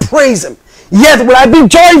 will I praise him. Yes, will I be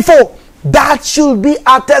joyful. That should be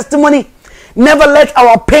our testimony. Never let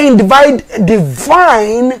our pain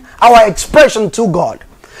define our expression to God.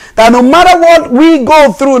 That no matter what we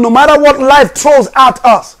go through, no matter what life throws at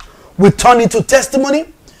us, we turn it to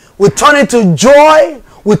testimony, we turn it to joy,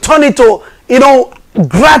 we turn it to,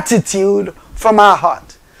 gratitude from our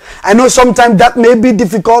heart. I know sometimes that may be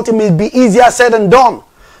difficult, it may be easier said than done.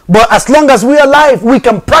 But as long as we are alive, we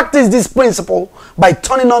can practice this principle by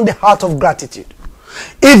turning on the heart of gratitude.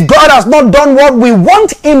 If God has not done what we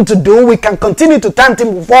want him to do, we can continue to thank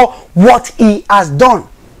him for what he has done.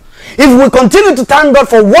 If we continue to thank God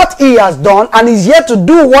for what he has done and is yet to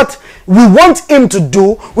do what we want him to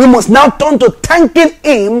do, we must now turn to thanking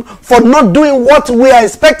him for not doing what we are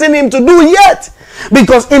expecting him to do yet.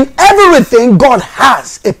 Because in everything, God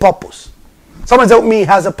has a purpose. Someone tell me he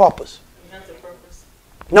has a purpose. He has a purpose.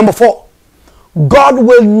 Number 4, God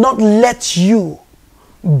will not let you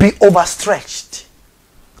be overstretched.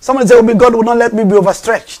 Someone say, God will not let me be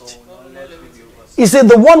overstretched. He said,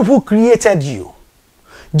 the one who created you,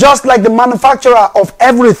 just like the manufacturer of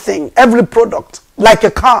everything, every product, like a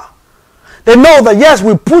car, they know that yes,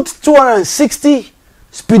 we put 260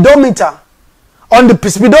 speedometer on the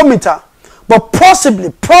speedometer, but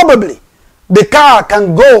probably, the car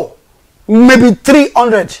can go maybe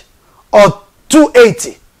 300 or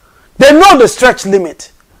 280. They know the stretch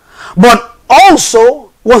limit. But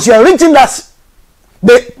also, once you are reaching that,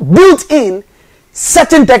 they built in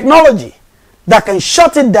certain technology that can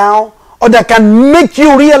shut it down or that can make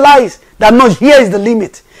you realize that no, here is the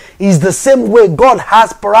limit. It's the same way God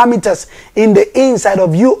has parameters in the inside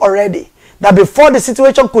of you already. That before the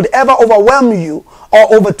situation could ever overwhelm you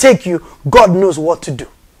or overtake you, God knows what to do.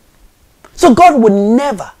 So God will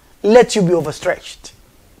never let you be overstretched.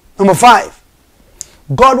 Number 5,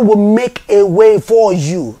 God will make a way for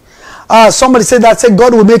you. Somebody said that, say,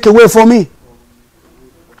 God will make a way for me.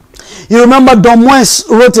 You remember Don West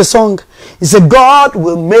wrote a song. He said, God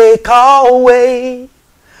will make a way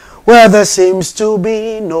where there seems to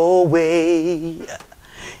be no way.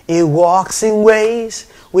 He walks in ways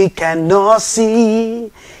we cannot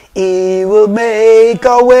see. He will make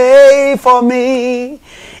a way for me.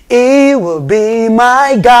 He will be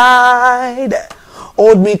my guide.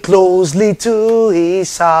 Hold me closely to his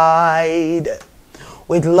side.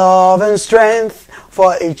 With love and strength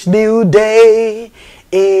for each new day.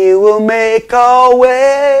 He will make a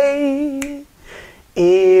way.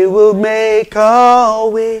 He will make a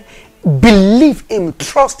way. Believe him,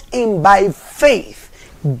 trust him by faith.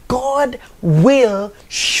 God will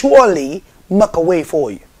surely make a way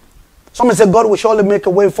for you. Someone said, God will surely make a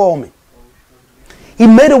way for me. He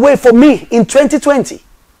made a way for me in 2020.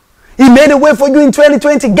 He made a way for you in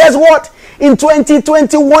 2020. Guess what? In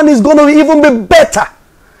 2021 is going to even be better.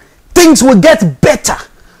 Things will get better.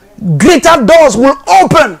 Greater doors will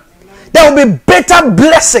open. There will be better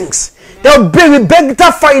blessings. There will be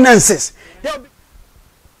better finances.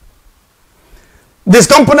 This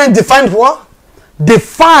component defines what?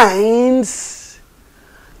 Defines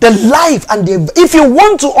the life and the... If you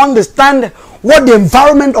want to understand what the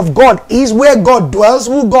environment of God is, where God dwells,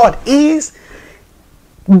 who God is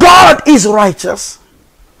righteous.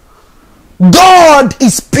 God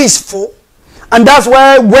is peaceful. And that's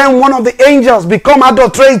why when one of the angels become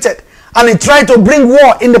adulterated and he tried to bring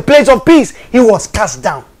war in the place of peace, he was cast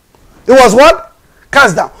down. He was what?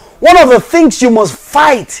 Cast down. One of the things you must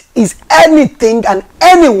fight is anything and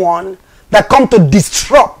anyone that come to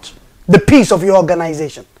disrupt the peace of your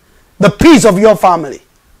organization, the peace of your family.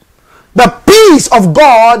 The peace of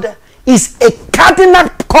God is a cardinal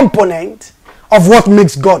component of what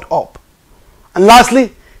makes God up. And lastly,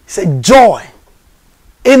 he said joy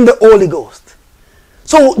in the Holy Ghost.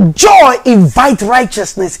 So joy invites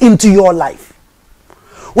righteousness into your life.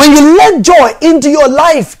 When you let joy into your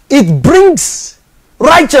life, it brings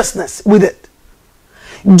righteousness with it.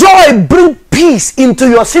 Joy brings peace into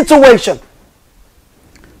your situation.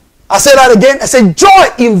 I say that again. I say joy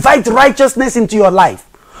invites righteousness into your life.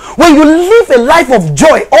 When you live a life of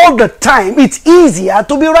joy all the time, it's easier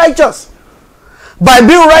to be righteous. By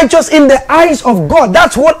being righteous in the eyes of God.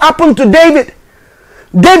 That's what happened to David.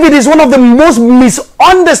 David is one of the most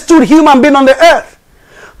misunderstood human beings on the earth.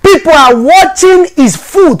 People are watching his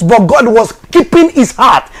foot, but God was keeping his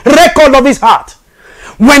heart, record of his heart.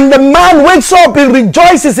 When the man wakes up, he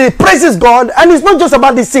rejoices, he praises God, and it's not just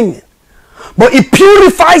about the singing, but he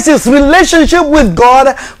purifies his relationship with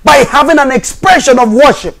God by having an expression of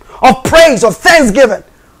worship, of praise, of thanksgiving,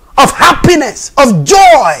 of happiness, of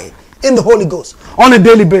joy in the Holy Ghost on a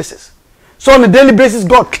daily basis. So on a daily basis,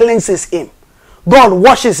 God cleanses him. God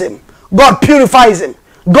washes him. God purifies him.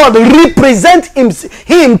 God represents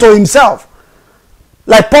him to himself.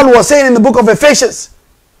 Like Paul was saying in the book of Ephesians.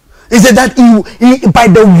 He said that he by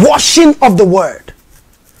the washing of the word.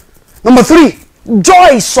 Number 3,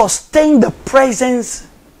 joy sustains the presence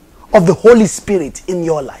of the Holy Spirit in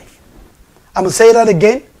your life. I'm going to say that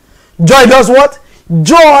again. Joy does what?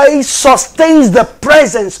 Joy sustains the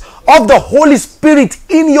presence of the Holy Spirit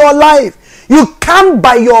in your life. You can't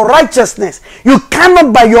by your righteousness, you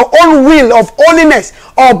cannot by your own will of holiness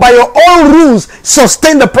or by your own rules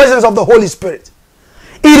sustain the presence of the Holy Spirit.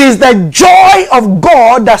 It is the joy of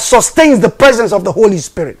God that sustains the presence of the Holy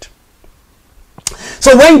Spirit.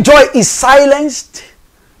 So when joy is silenced,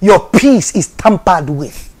 your peace is tampered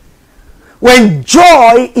with. When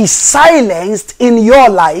joy is silenced in your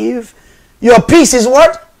life, your peace is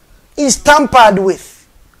what? Is tampered with.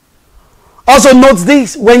 Also note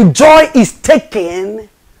this, when joy is taken,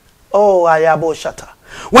 oh ayabo shata.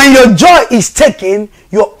 When your joy is taken,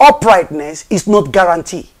 your uprightness is not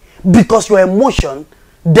guaranteed because your emotion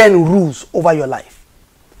then rules over your life.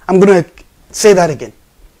 I'm going to say that again.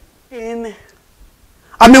 When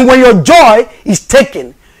your joy is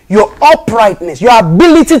taken, your uprightness, your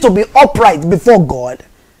ability to be upright before God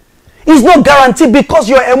is not guaranteed because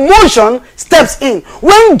your emotion steps in.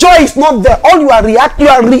 When joy is not there, all you are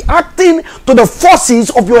reacting to the forces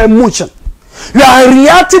of your emotion. You are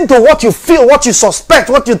reacting to what you feel, what you suspect,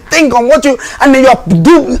 what you think, and then you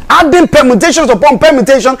are adding permutations upon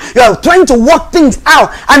permutation. You are trying to work things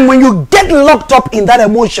out, and when you get locked up in that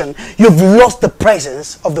emotion, you've lost the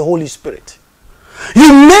presence of the Holy Spirit.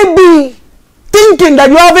 You may be thinking that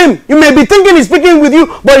you have him. You may be thinking he's speaking with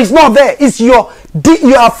you, but he's not there. It's you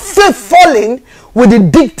are falling with the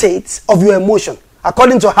dictates of your emotion,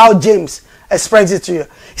 according to how James expresses it to you.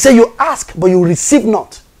 He said, you ask, but you receive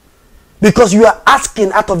not, because you are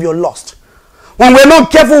asking out of your lust. When we're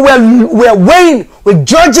not careful, we're weighing, we're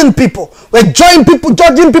judging people. We're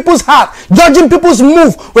judging people's heart, judging people's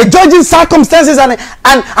move. We're judging circumstances and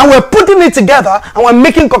we're putting it together and we're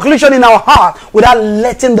making conclusion in our heart without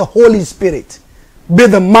letting the Holy Spirit be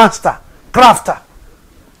the master, crafter,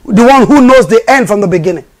 the one who knows the end from the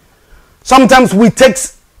beginning. Sometimes we take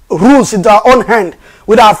rules into our own hand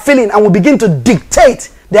with our feeling and we begin to dictate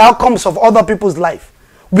the outcomes of other people's life.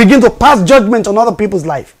 We begin to pass judgment on other people's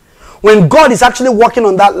life. When God is actually working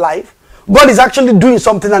on that life, God is actually doing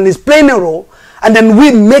something and is playing a role, and then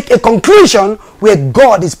we make a conclusion where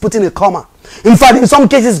God is putting a comma. In fact, in some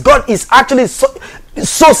cases, God is actually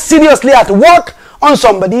so seriously at work on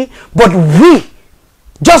somebody, but we,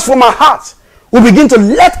 just from our hearts, we begin to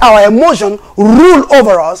let our emotion rule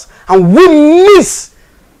over us, and we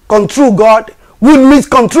misconstrue God, we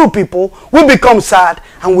misconstrue people, we become sad,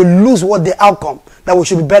 and we lose what the outcome that we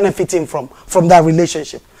should be benefiting from that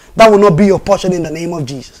relationship. That will not be your portion in the name of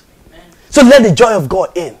Jesus. Amen. So let the joy of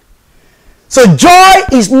God in. So joy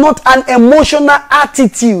is not an emotional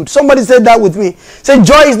attitude. Somebody said that with me. Say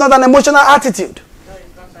joy is not an emotional attitude.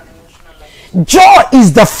 Joy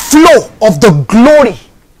is the flow of the glory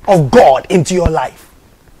of God into your life.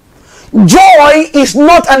 Joy is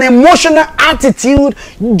not an emotional attitude.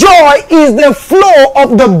 Joy is the flow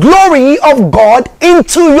of the glory of God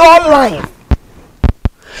into your life.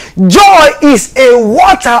 Joy is a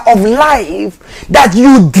water of life that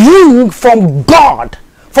you drink from God,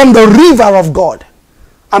 from the river of God.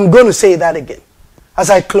 I'm going to say that again as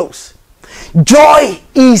I close. Joy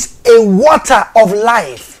is a water of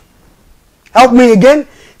life. Help me again.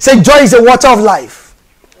 Say, joy is a water of life.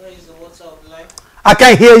 Joy is the water of life. I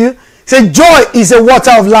can't hear you. Say, joy is a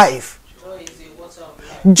water of life. Joy is a water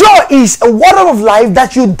of life. Joy is a water of life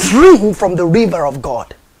that you drink from the river of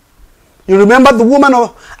God. You remember the woman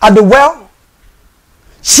at the well?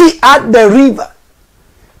 She had the river.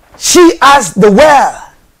 She has the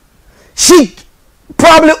well. She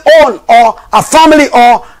probably owned, or a family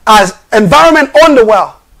or as environment owned the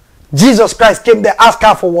well. Jesus Christ came there, asked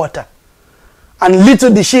her for water. And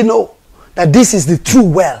little did she know that this is the true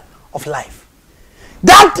well of life.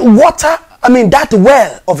 That water, that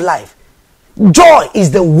well of life. Joy is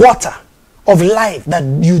the water of life that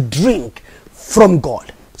you drink from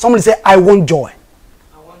God. Somebody say, I want joy.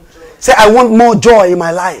 I want joy. Say, I want more joy in my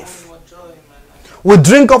life. I want more joy in my life. We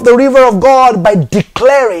drink of the river of God by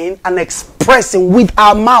declaring and expressing with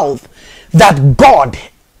our mouth that God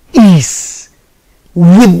is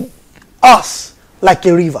with us like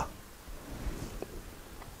a river.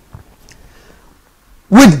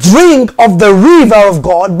 We drink of the river of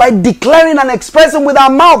God by declaring and expressing with our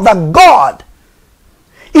mouth that God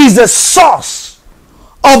is the source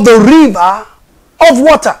of the river of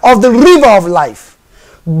water, of the river of life.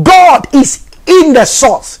 God is in the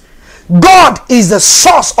source. God is the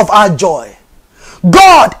source of our joy.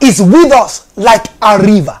 God is with us like a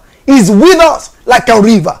river. Is with us like a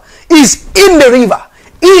river. Is in the river.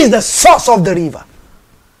 Is the source of the river.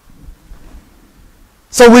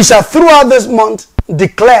 So we shall throughout this month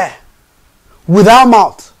declare with our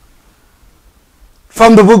mouth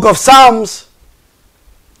from the book of Psalms,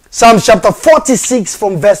 Psalms chapter 46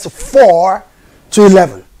 from verse 4 to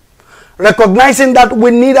 11. Recognizing that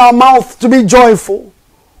we need our mouth to be joyful,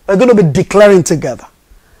 we're going to be declaring together.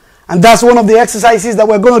 And that's one of the exercises that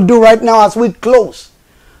we're going to do right now as we close.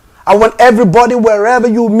 I want everybody, wherever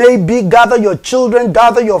you may be, gather your children,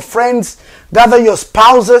 gather your friends, gather your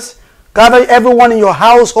spouses, gather everyone in your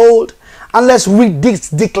household, and let's read this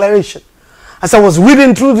declaration. As I was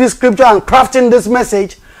reading through this scripture and crafting this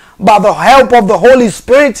message, by the help of the Holy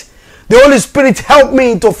Spirit helped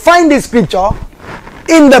me to find this scripture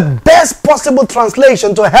in the best possible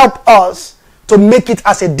translation to help us to make it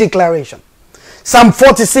as a declaration. Psalm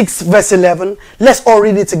 46 verse 11. Let's all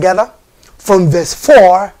read it together from verse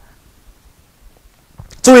 4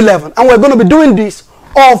 to 11. And we're going to be doing this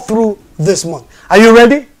all through this month. Are you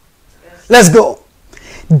ready? Yes. Let's go.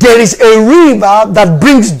 There is a river that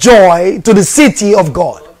brings joy to the city of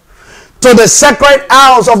God, to the sacred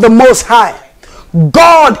house of the Most High.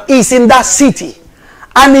 God is in that city,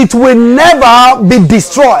 and it will never be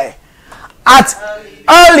destroyed. At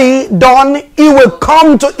early dawn, He will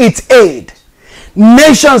come to its aid.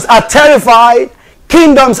 Nations are terrified,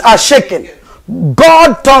 kingdoms are shaken.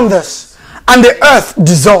 God thunders, and the earth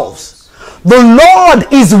dissolves. The Lord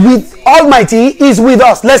is with Almighty is with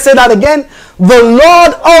us. Let's say that again. The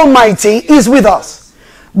Lord Almighty is with us.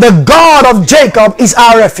 The God of Jacob is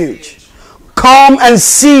our refuge. Come and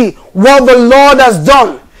see what the Lord has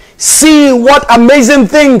done. See what amazing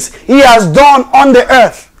things He has done on the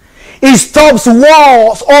earth. He stops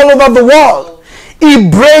wars all over the world. He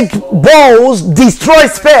breaks bows,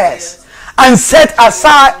 destroys spears, and set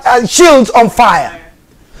aside shields on fire.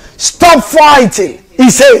 Stop fighting, He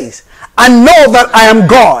says, and know that I am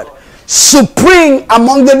God, supreme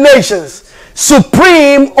among the nations,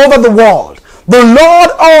 supreme over the world. The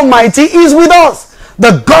Lord Almighty is with us.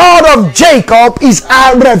 The God of Jacob is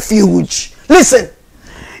our refuge. Listen,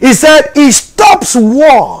 He said He stops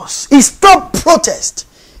wars. He stops protest.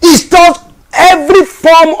 He stops every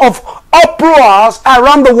form of uproars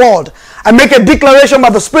around the world. I make a declaration by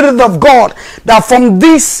the Spirit of God that from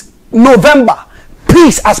this November,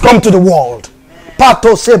 peace has come to the world.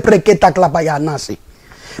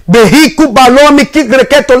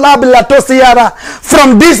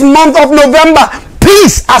 From this month of November,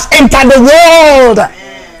 peace has entered the world.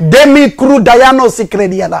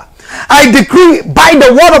 I decree by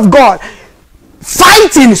the word of God,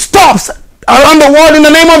 fighting stops around the world in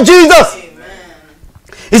the name of Jesus.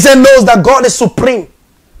 He said, knows that God is supreme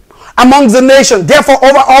amongst the nations, therefore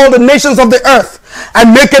over all the nations of the earth.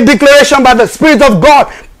 And make a declaration by the Spirit of God,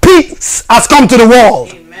 peace has come to the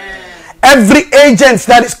world. Every agent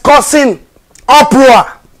that is causing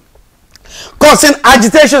uproar, causing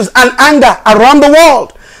agitations and anger around the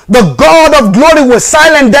world. The God of glory will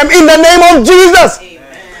silence them in the name of Jesus. Amen.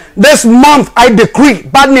 This month I decree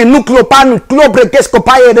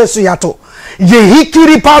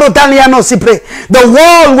the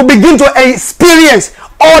world will begin to experience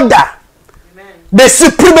order. Amen. The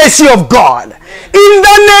supremacy of God. Amen. In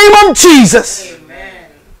the name of Jesus. Amen.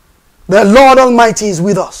 The Lord Almighty is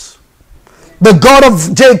with us. The God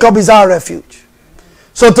of Jacob is our refuge.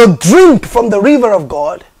 So to drink from the river of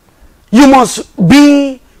God, you must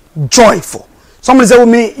be joyful. Somebody say with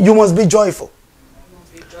me, you must be joyful.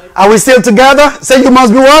 Are we still together? Say you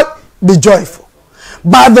must be what? Be joyful.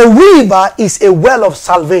 But the river is a well of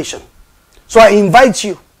salvation. So I invite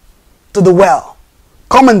you to the well.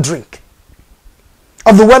 Come and drink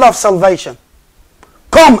of the well of salvation.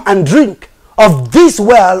 Come and drink of this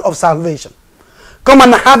well of salvation. Come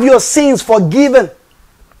and have your sins forgiven.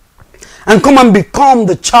 And come and become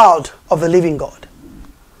the child of the living God.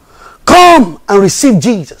 Come and receive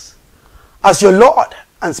Jesus as your Lord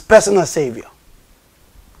and personal Savior.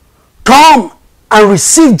 Come and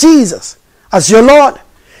receive Jesus as your Lord.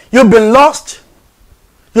 You've been lost.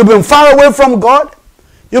 You've been far away from God.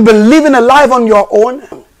 You've been living a life on your own.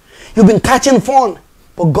 You've been catching fun.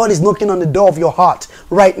 But God is knocking on the door of your heart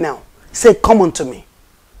right now. Say, come unto me.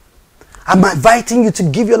 I'm inviting you to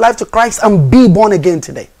give your life to Christ and be born again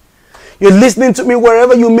today. You're listening to me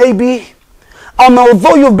wherever you may be. And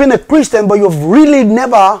although you've been a Christian, but you've really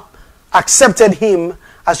never accepted Him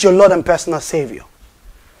as your Lord and personal Savior.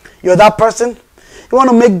 You're that person. You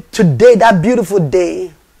want to make today that beautiful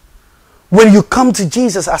day when you come to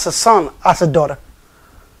Jesus as a son, as a daughter.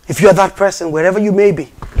 If you're that person, wherever you may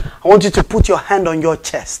be, I want you to put your hand on your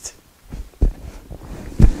chest.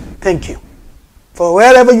 Thank you. For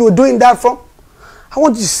wherever you're doing that from, I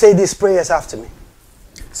want you to say these prayers after me.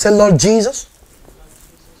 Say, Lord Jesus,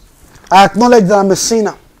 I acknowledge that I'm a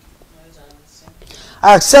sinner.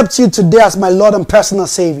 I accept you today as my Lord and personal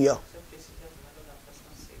Savior.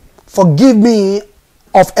 Forgive me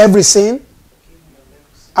of every sin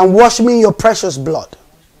and wash me in your precious blood.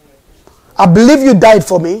 I believe you died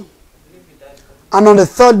for me, and on the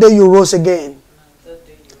third day you rose again,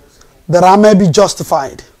 that I may be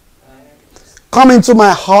justified. Come into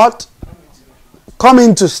my heart. Come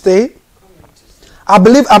in to stay. I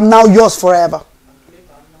believe I'm now yours forever.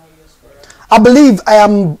 I believe I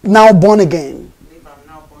am now born again.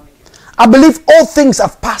 I believe all things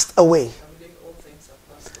have passed away.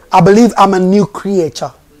 I believe I'm a new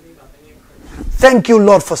creature. Thank you,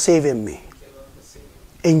 Lord, for saving me.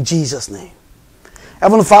 In Jesus' name.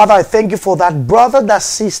 Heavenly Father, I thank you for that brother, that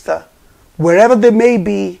sister, wherever they may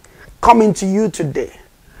be, coming to you today.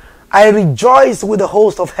 I rejoice with the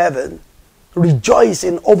host of heaven,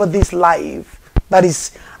 rejoicing over this life that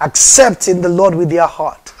is accepting the Lord with their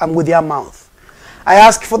heart and with their mouth. I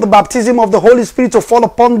ask for the baptism of the Holy Spirit to fall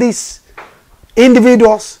upon these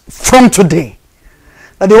individuals from today.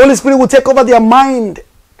 That the Holy Spirit will take over their mind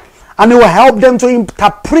and it will help them to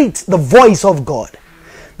interpret the voice of God.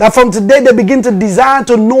 That from today they begin to desire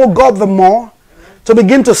to know God the more, to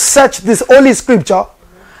begin to search this Holy Scripture,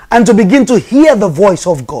 and to begin to hear the voice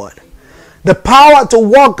of God. The power to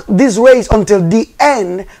walk this race until the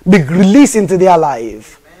end be released into their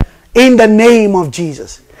life. In the name of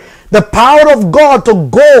Jesus. The power of God to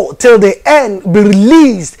go till the end be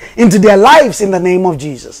released into their lives in the name of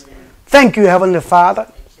Jesus. Thank you, Heavenly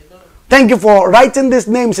Father. Thank you for writing these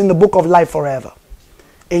names in the book of life forever.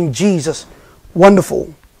 In Jesus'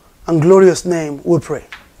 wonderful and glorious name we pray.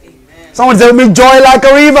 Amen. Someone tell me, joy like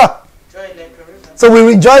a river. Joy like a river. So we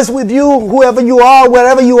rejoice with you, whoever you are,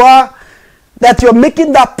 wherever you are, that you're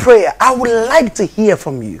making that prayer. I would like to hear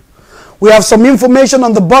from you. We have some information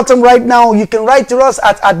on the bottom right now. You can write to us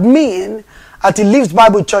at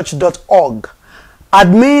admin@elivesbiblechurch.org.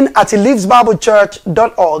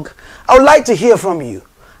 admin@elivesbiblechurch.org. I would like to hear from you.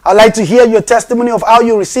 I'd like to hear your testimony of how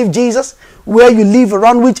you received Jesus, where you live,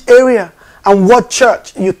 around which area, and what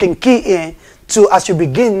church you can key in to as you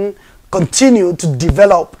continue to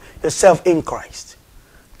develop yourself in Christ.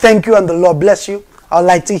 Thank you, and the Lord bless you. I'd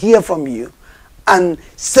like to hear from you and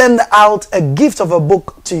send out a gift of a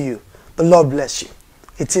book to you. The Lord bless you.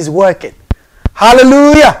 It is working.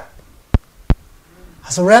 Hallelujah.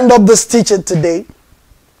 As I round up this teaching today,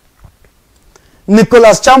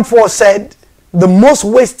 Nicholas Chamfort said, the most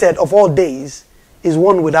wasted of all days is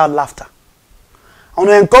one without laughter. I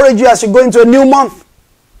want to encourage you as you go into a new month,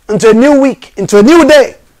 into a new week, into a new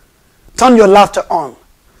day, turn your laughter on.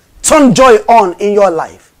 Turn joy on in your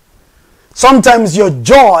life. Sometimes your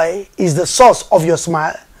joy is the source of your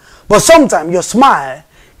smile, but sometimes your smile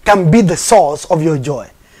can be the source of your joy.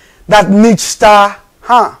 That Mr.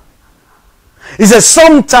 He says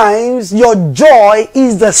sometimes your joy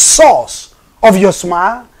is the source of your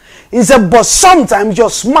smile. He said, but sometimes your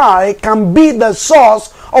smile can be the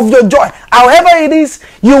source of your joy. However it is,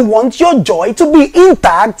 you want your joy to be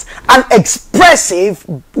intact and expressive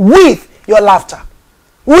with your laughter.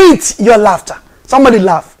 With your laughter. Somebody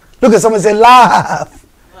laugh. Look at someone, say laugh.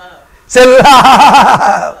 Say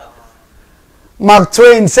laugh. Mark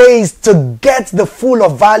Twain says, to get the full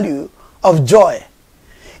of value of joy,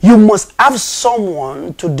 you must have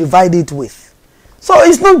someone to divide it with. So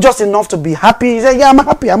it's not just enough to be happy. You say, yeah, I'm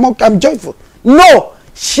happy, I'm okay, I'm joyful. No,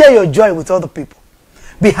 share your joy with other people.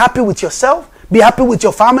 Be happy with yourself. Be happy with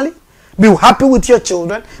your family. Be happy with your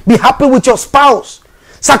children. Be happy with your spouse.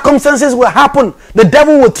 Circumstances will happen. The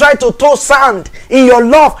devil will try to throw sand in your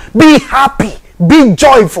love. Be happy. Be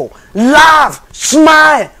joyful. Laugh.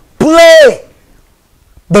 Smile. Play.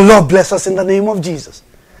 The Lord bless us in the name of Jesus.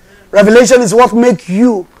 Revelation is what makes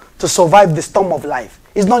you to survive the storm of life.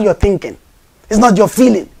 It's not your thinking. It's not your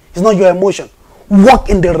feeling. It's not your emotion. Walk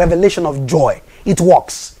in the revelation of joy. It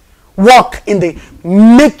works. Walk in the,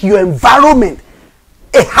 make your environment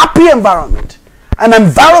a happy environment. An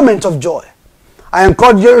environment of joy. I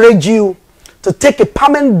encourage you to take a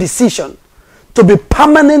permanent decision to be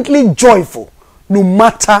permanently joyful no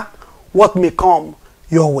matter what may come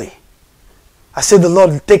your way. I say the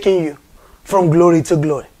Lord is taking you from glory to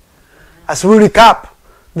glory. As we recap,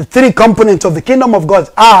 the three components of the kingdom of God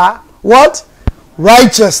are what?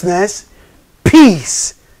 Righteousness,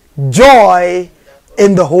 peace, joy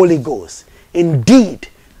in the Holy Ghost. Indeed,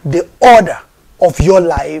 the order of your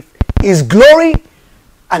life is glory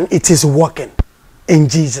and it is working in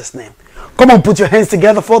Jesus' name. Come on, put your hands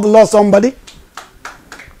together for the Lord, somebody.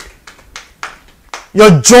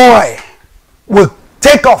 Your joy will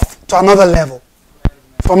take off to another level.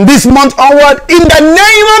 From this month onward, in the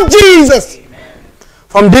name of Jesus.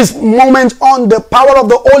 From this moment on, the power of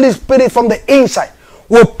the Holy Spirit from the inside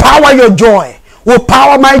will power your joy, will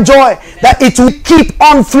power my joy, that it will keep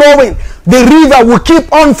on flowing. The river will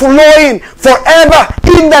keep on flowing forever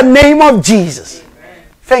in the name of Jesus. Amen.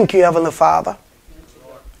 Thank you, Heavenly Father.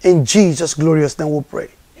 In Jesus' glorious name we pray.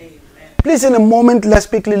 Amen. Please, in a moment, let's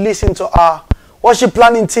quickly listen to our worship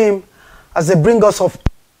planning team as they bring us of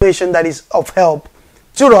information that is of help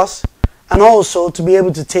to us and also to be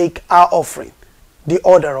able to take our offering. The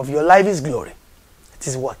order of your life is glory. It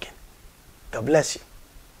is working. God bless you.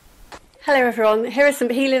 Hello everyone, here are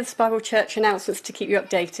some He Lives Bible Church announcements to keep you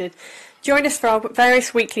updated. Join us for our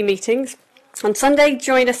various weekly meetings. On Sunday,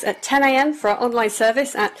 join us at 10 a.m. for our online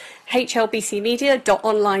service at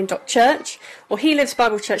hlbcmedia.online.church or He Lives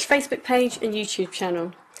Bible Church Facebook page and YouTube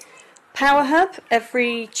channel. Power Hub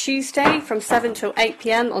every Tuesday from 7 till 8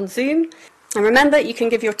 p.m. on Zoom. And remember, you can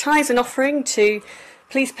give your tithes and offering to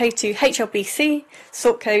please pay to HLBC,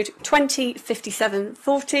 sort code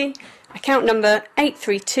 205740, account number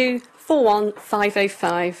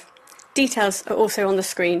 832-41505. Details are also on the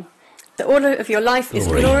screen. The order of your life is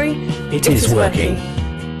glory. It is working.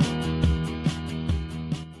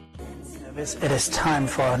 It is time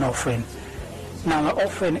for an offering. Now, an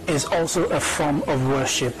offering is also a form of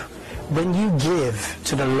worship. When you give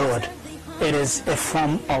to the Lord, it is a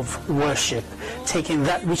form of worship. Taking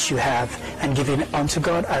that which you have and giving it unto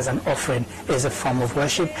God as an offering is a form of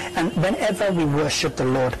worship. And whenever we worship the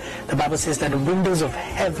Lord, the Bible says that the windows of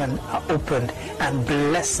heaven are opened and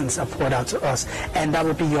blessings are poured out to us. And that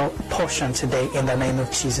will be your portion today in the name of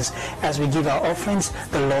Jesus. As we give our offerings,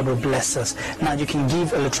 the Lord will bless us. Now you can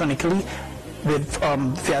give electronically with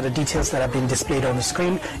via the details that have been displayed on the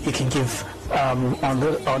screen. You can give on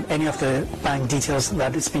any of the bank details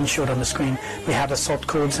that is being showed on the screen. We have the sort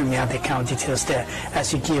codes and we have the account details there.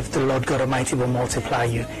 As you give, the Lord God Almighty will multiply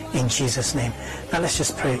you in Jesus' name. Now let's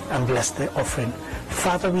just pray and bless the offering.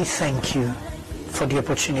 Father, we thank you for the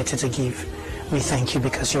opportunity to give. We thank you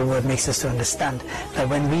because your word makes us to understand that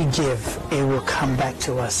when we give, it will come back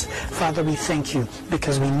to us. Father, we thank you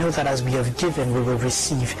because we know that as we have given, we will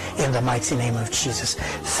receive in the mighty name of Jesus.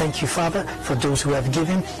 Thank you, Father, for those who have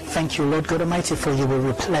given. Thank you, Lord God Almighty, for you will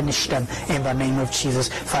replenish them in the name of Jesus.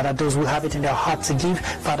 Father, those who have it in their heart to give,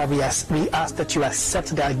 Father, we ask that you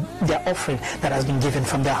accept their offering that has been given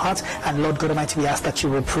from their heart. And Lord God Almighty, we ask that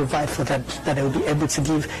you will provide for them, that they will be able to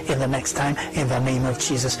give in the next time in the name of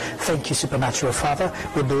Jesus. Thank you, supernatural Father.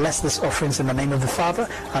 We bless these offerings in the name of the Father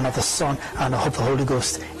and of the Son and of the Holy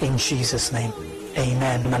Ghost in Jesus' name.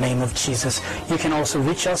 Amen. In the name of Jesus. You can also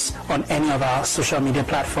reach us on any of our social media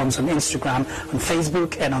platforms, on Instagram, on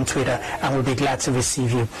Facebook, and on Twitter, and we'll be glad to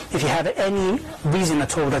receive you. If you have any reason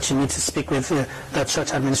at all that you need to speak with the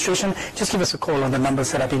church administration, just give us a call on the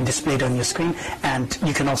numbers that have been displayed on your screen, and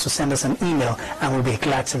you can also send us an email, and we'll be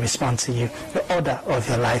glad to respond to you. The order of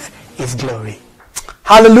your life is glory.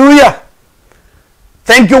 Hallelujah.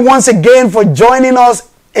 Thank you once again for joining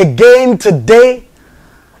us again today.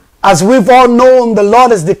 As we've all known, the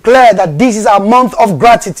Lord has declared that this is our month of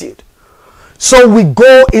gratitude. So we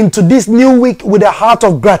go into this new week with a heart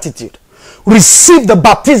of gratitude. Receive the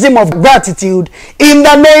baptism of gratitude in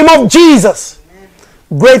the name of Jesus.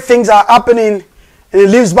 Amen. Great things are happening in the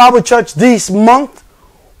Leaves Bible Church this month.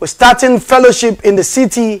 We're starting fellowship in the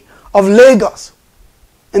city of Lagos,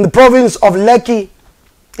 in the province of Lekki,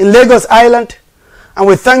 in Lagos Island. And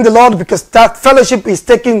we thank the Lord because that fellowship is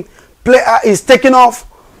taking off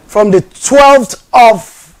from the 12th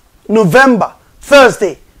of November,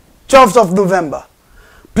 Thursday, 12th of November.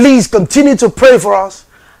 Please continue to pray for us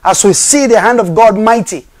as we see the hand of God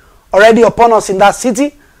mighty already upon us in that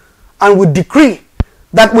city, and we decree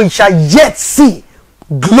that we shall yet see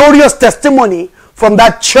glorious testimony from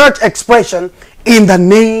that church expression in the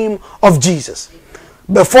name of Jesus.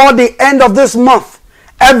 Before the end of this month,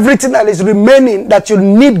 everything that is remaining that you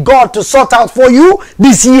need God to sort out for you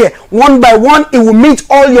this year, one by one, it will meet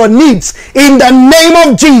all your needs in the name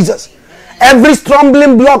of Jesus. Every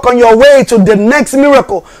stumbling block on your way to the next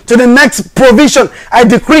miracle, to the next provision, I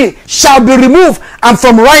decree, shall be removed. And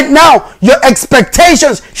from right now, your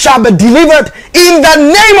expectations shall be delivered in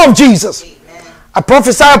the name of Jesus. I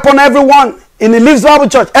prophesy upon everyone in the Leaves Bible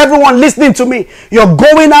Church, everyone listening to me, your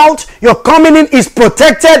going out, your coming in is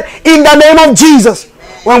protected in the name of Jesus.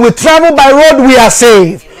 When we travel by road, we are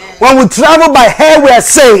saved. When we travel by air, we are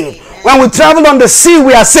saved. When we travel on the sea,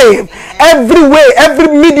 we are saved. Every way, every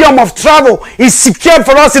medium of travel is secured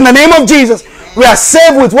for us in the name of Jesus. We are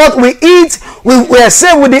saved with what we eat. We are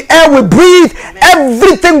saved with the air we breathe.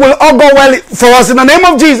 Everything will all go well for us in the name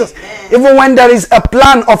of Jesus. Even when there is a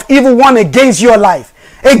plan of evil one against your life,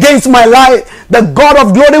 against my life, the God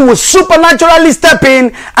of glory will supernaturally step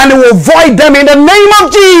in and will void them in the name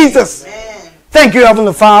of Jesus. Thank you,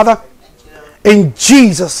 Heavenly Father. In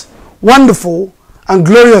Jesus' wonderful and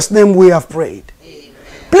glorious name we have prayed. Amen.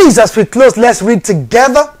 Please, as we close, let's read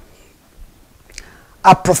together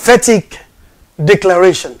a prophetic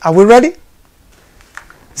declaration. Are we ready?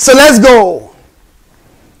 So let's go.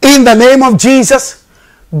 In the name of Jesus,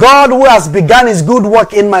 God who has begun his good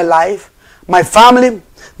work in my life, my family,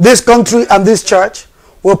 this country, and this church,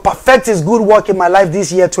 will perfect his good work in my life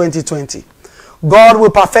this year, 2020. God will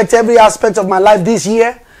perfect every aspect of my life this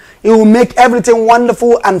year. He will make everything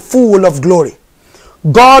wonderful and full of glory.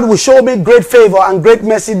 God will show me great favor and great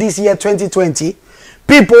mercy this year, 2020.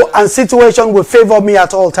 People and situations will favor me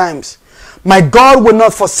at all times. My God will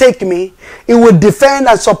not forsake me. He will defend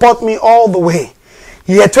and support me all the way.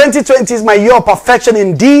 Year 2020 is my year of perfection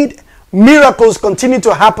indeed. Miracles continue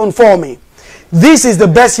to happen for me. This is the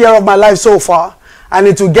best year of my life so far, and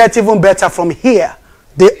it will get even better from here.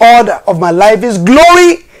 The order of my life is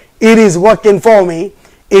glory. It is working for me.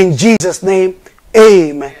 In Jesus' name,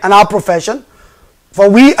 amen. And our profession, for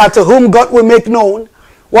we are to whom God will make known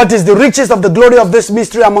what is the riches of the glory of this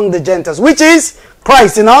mystery among the Gentiles, which is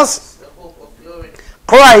Christ in us. The hope of glory.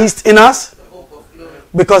 Christ in us. The hope of glory.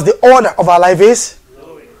 Because the order of our life is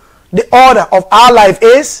Glory. the order of our life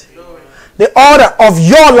is Glory. the order of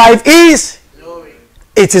your life is Glory.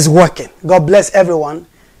 it is working. God bless everyone.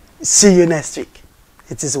 See you next week.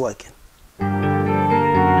 It is working.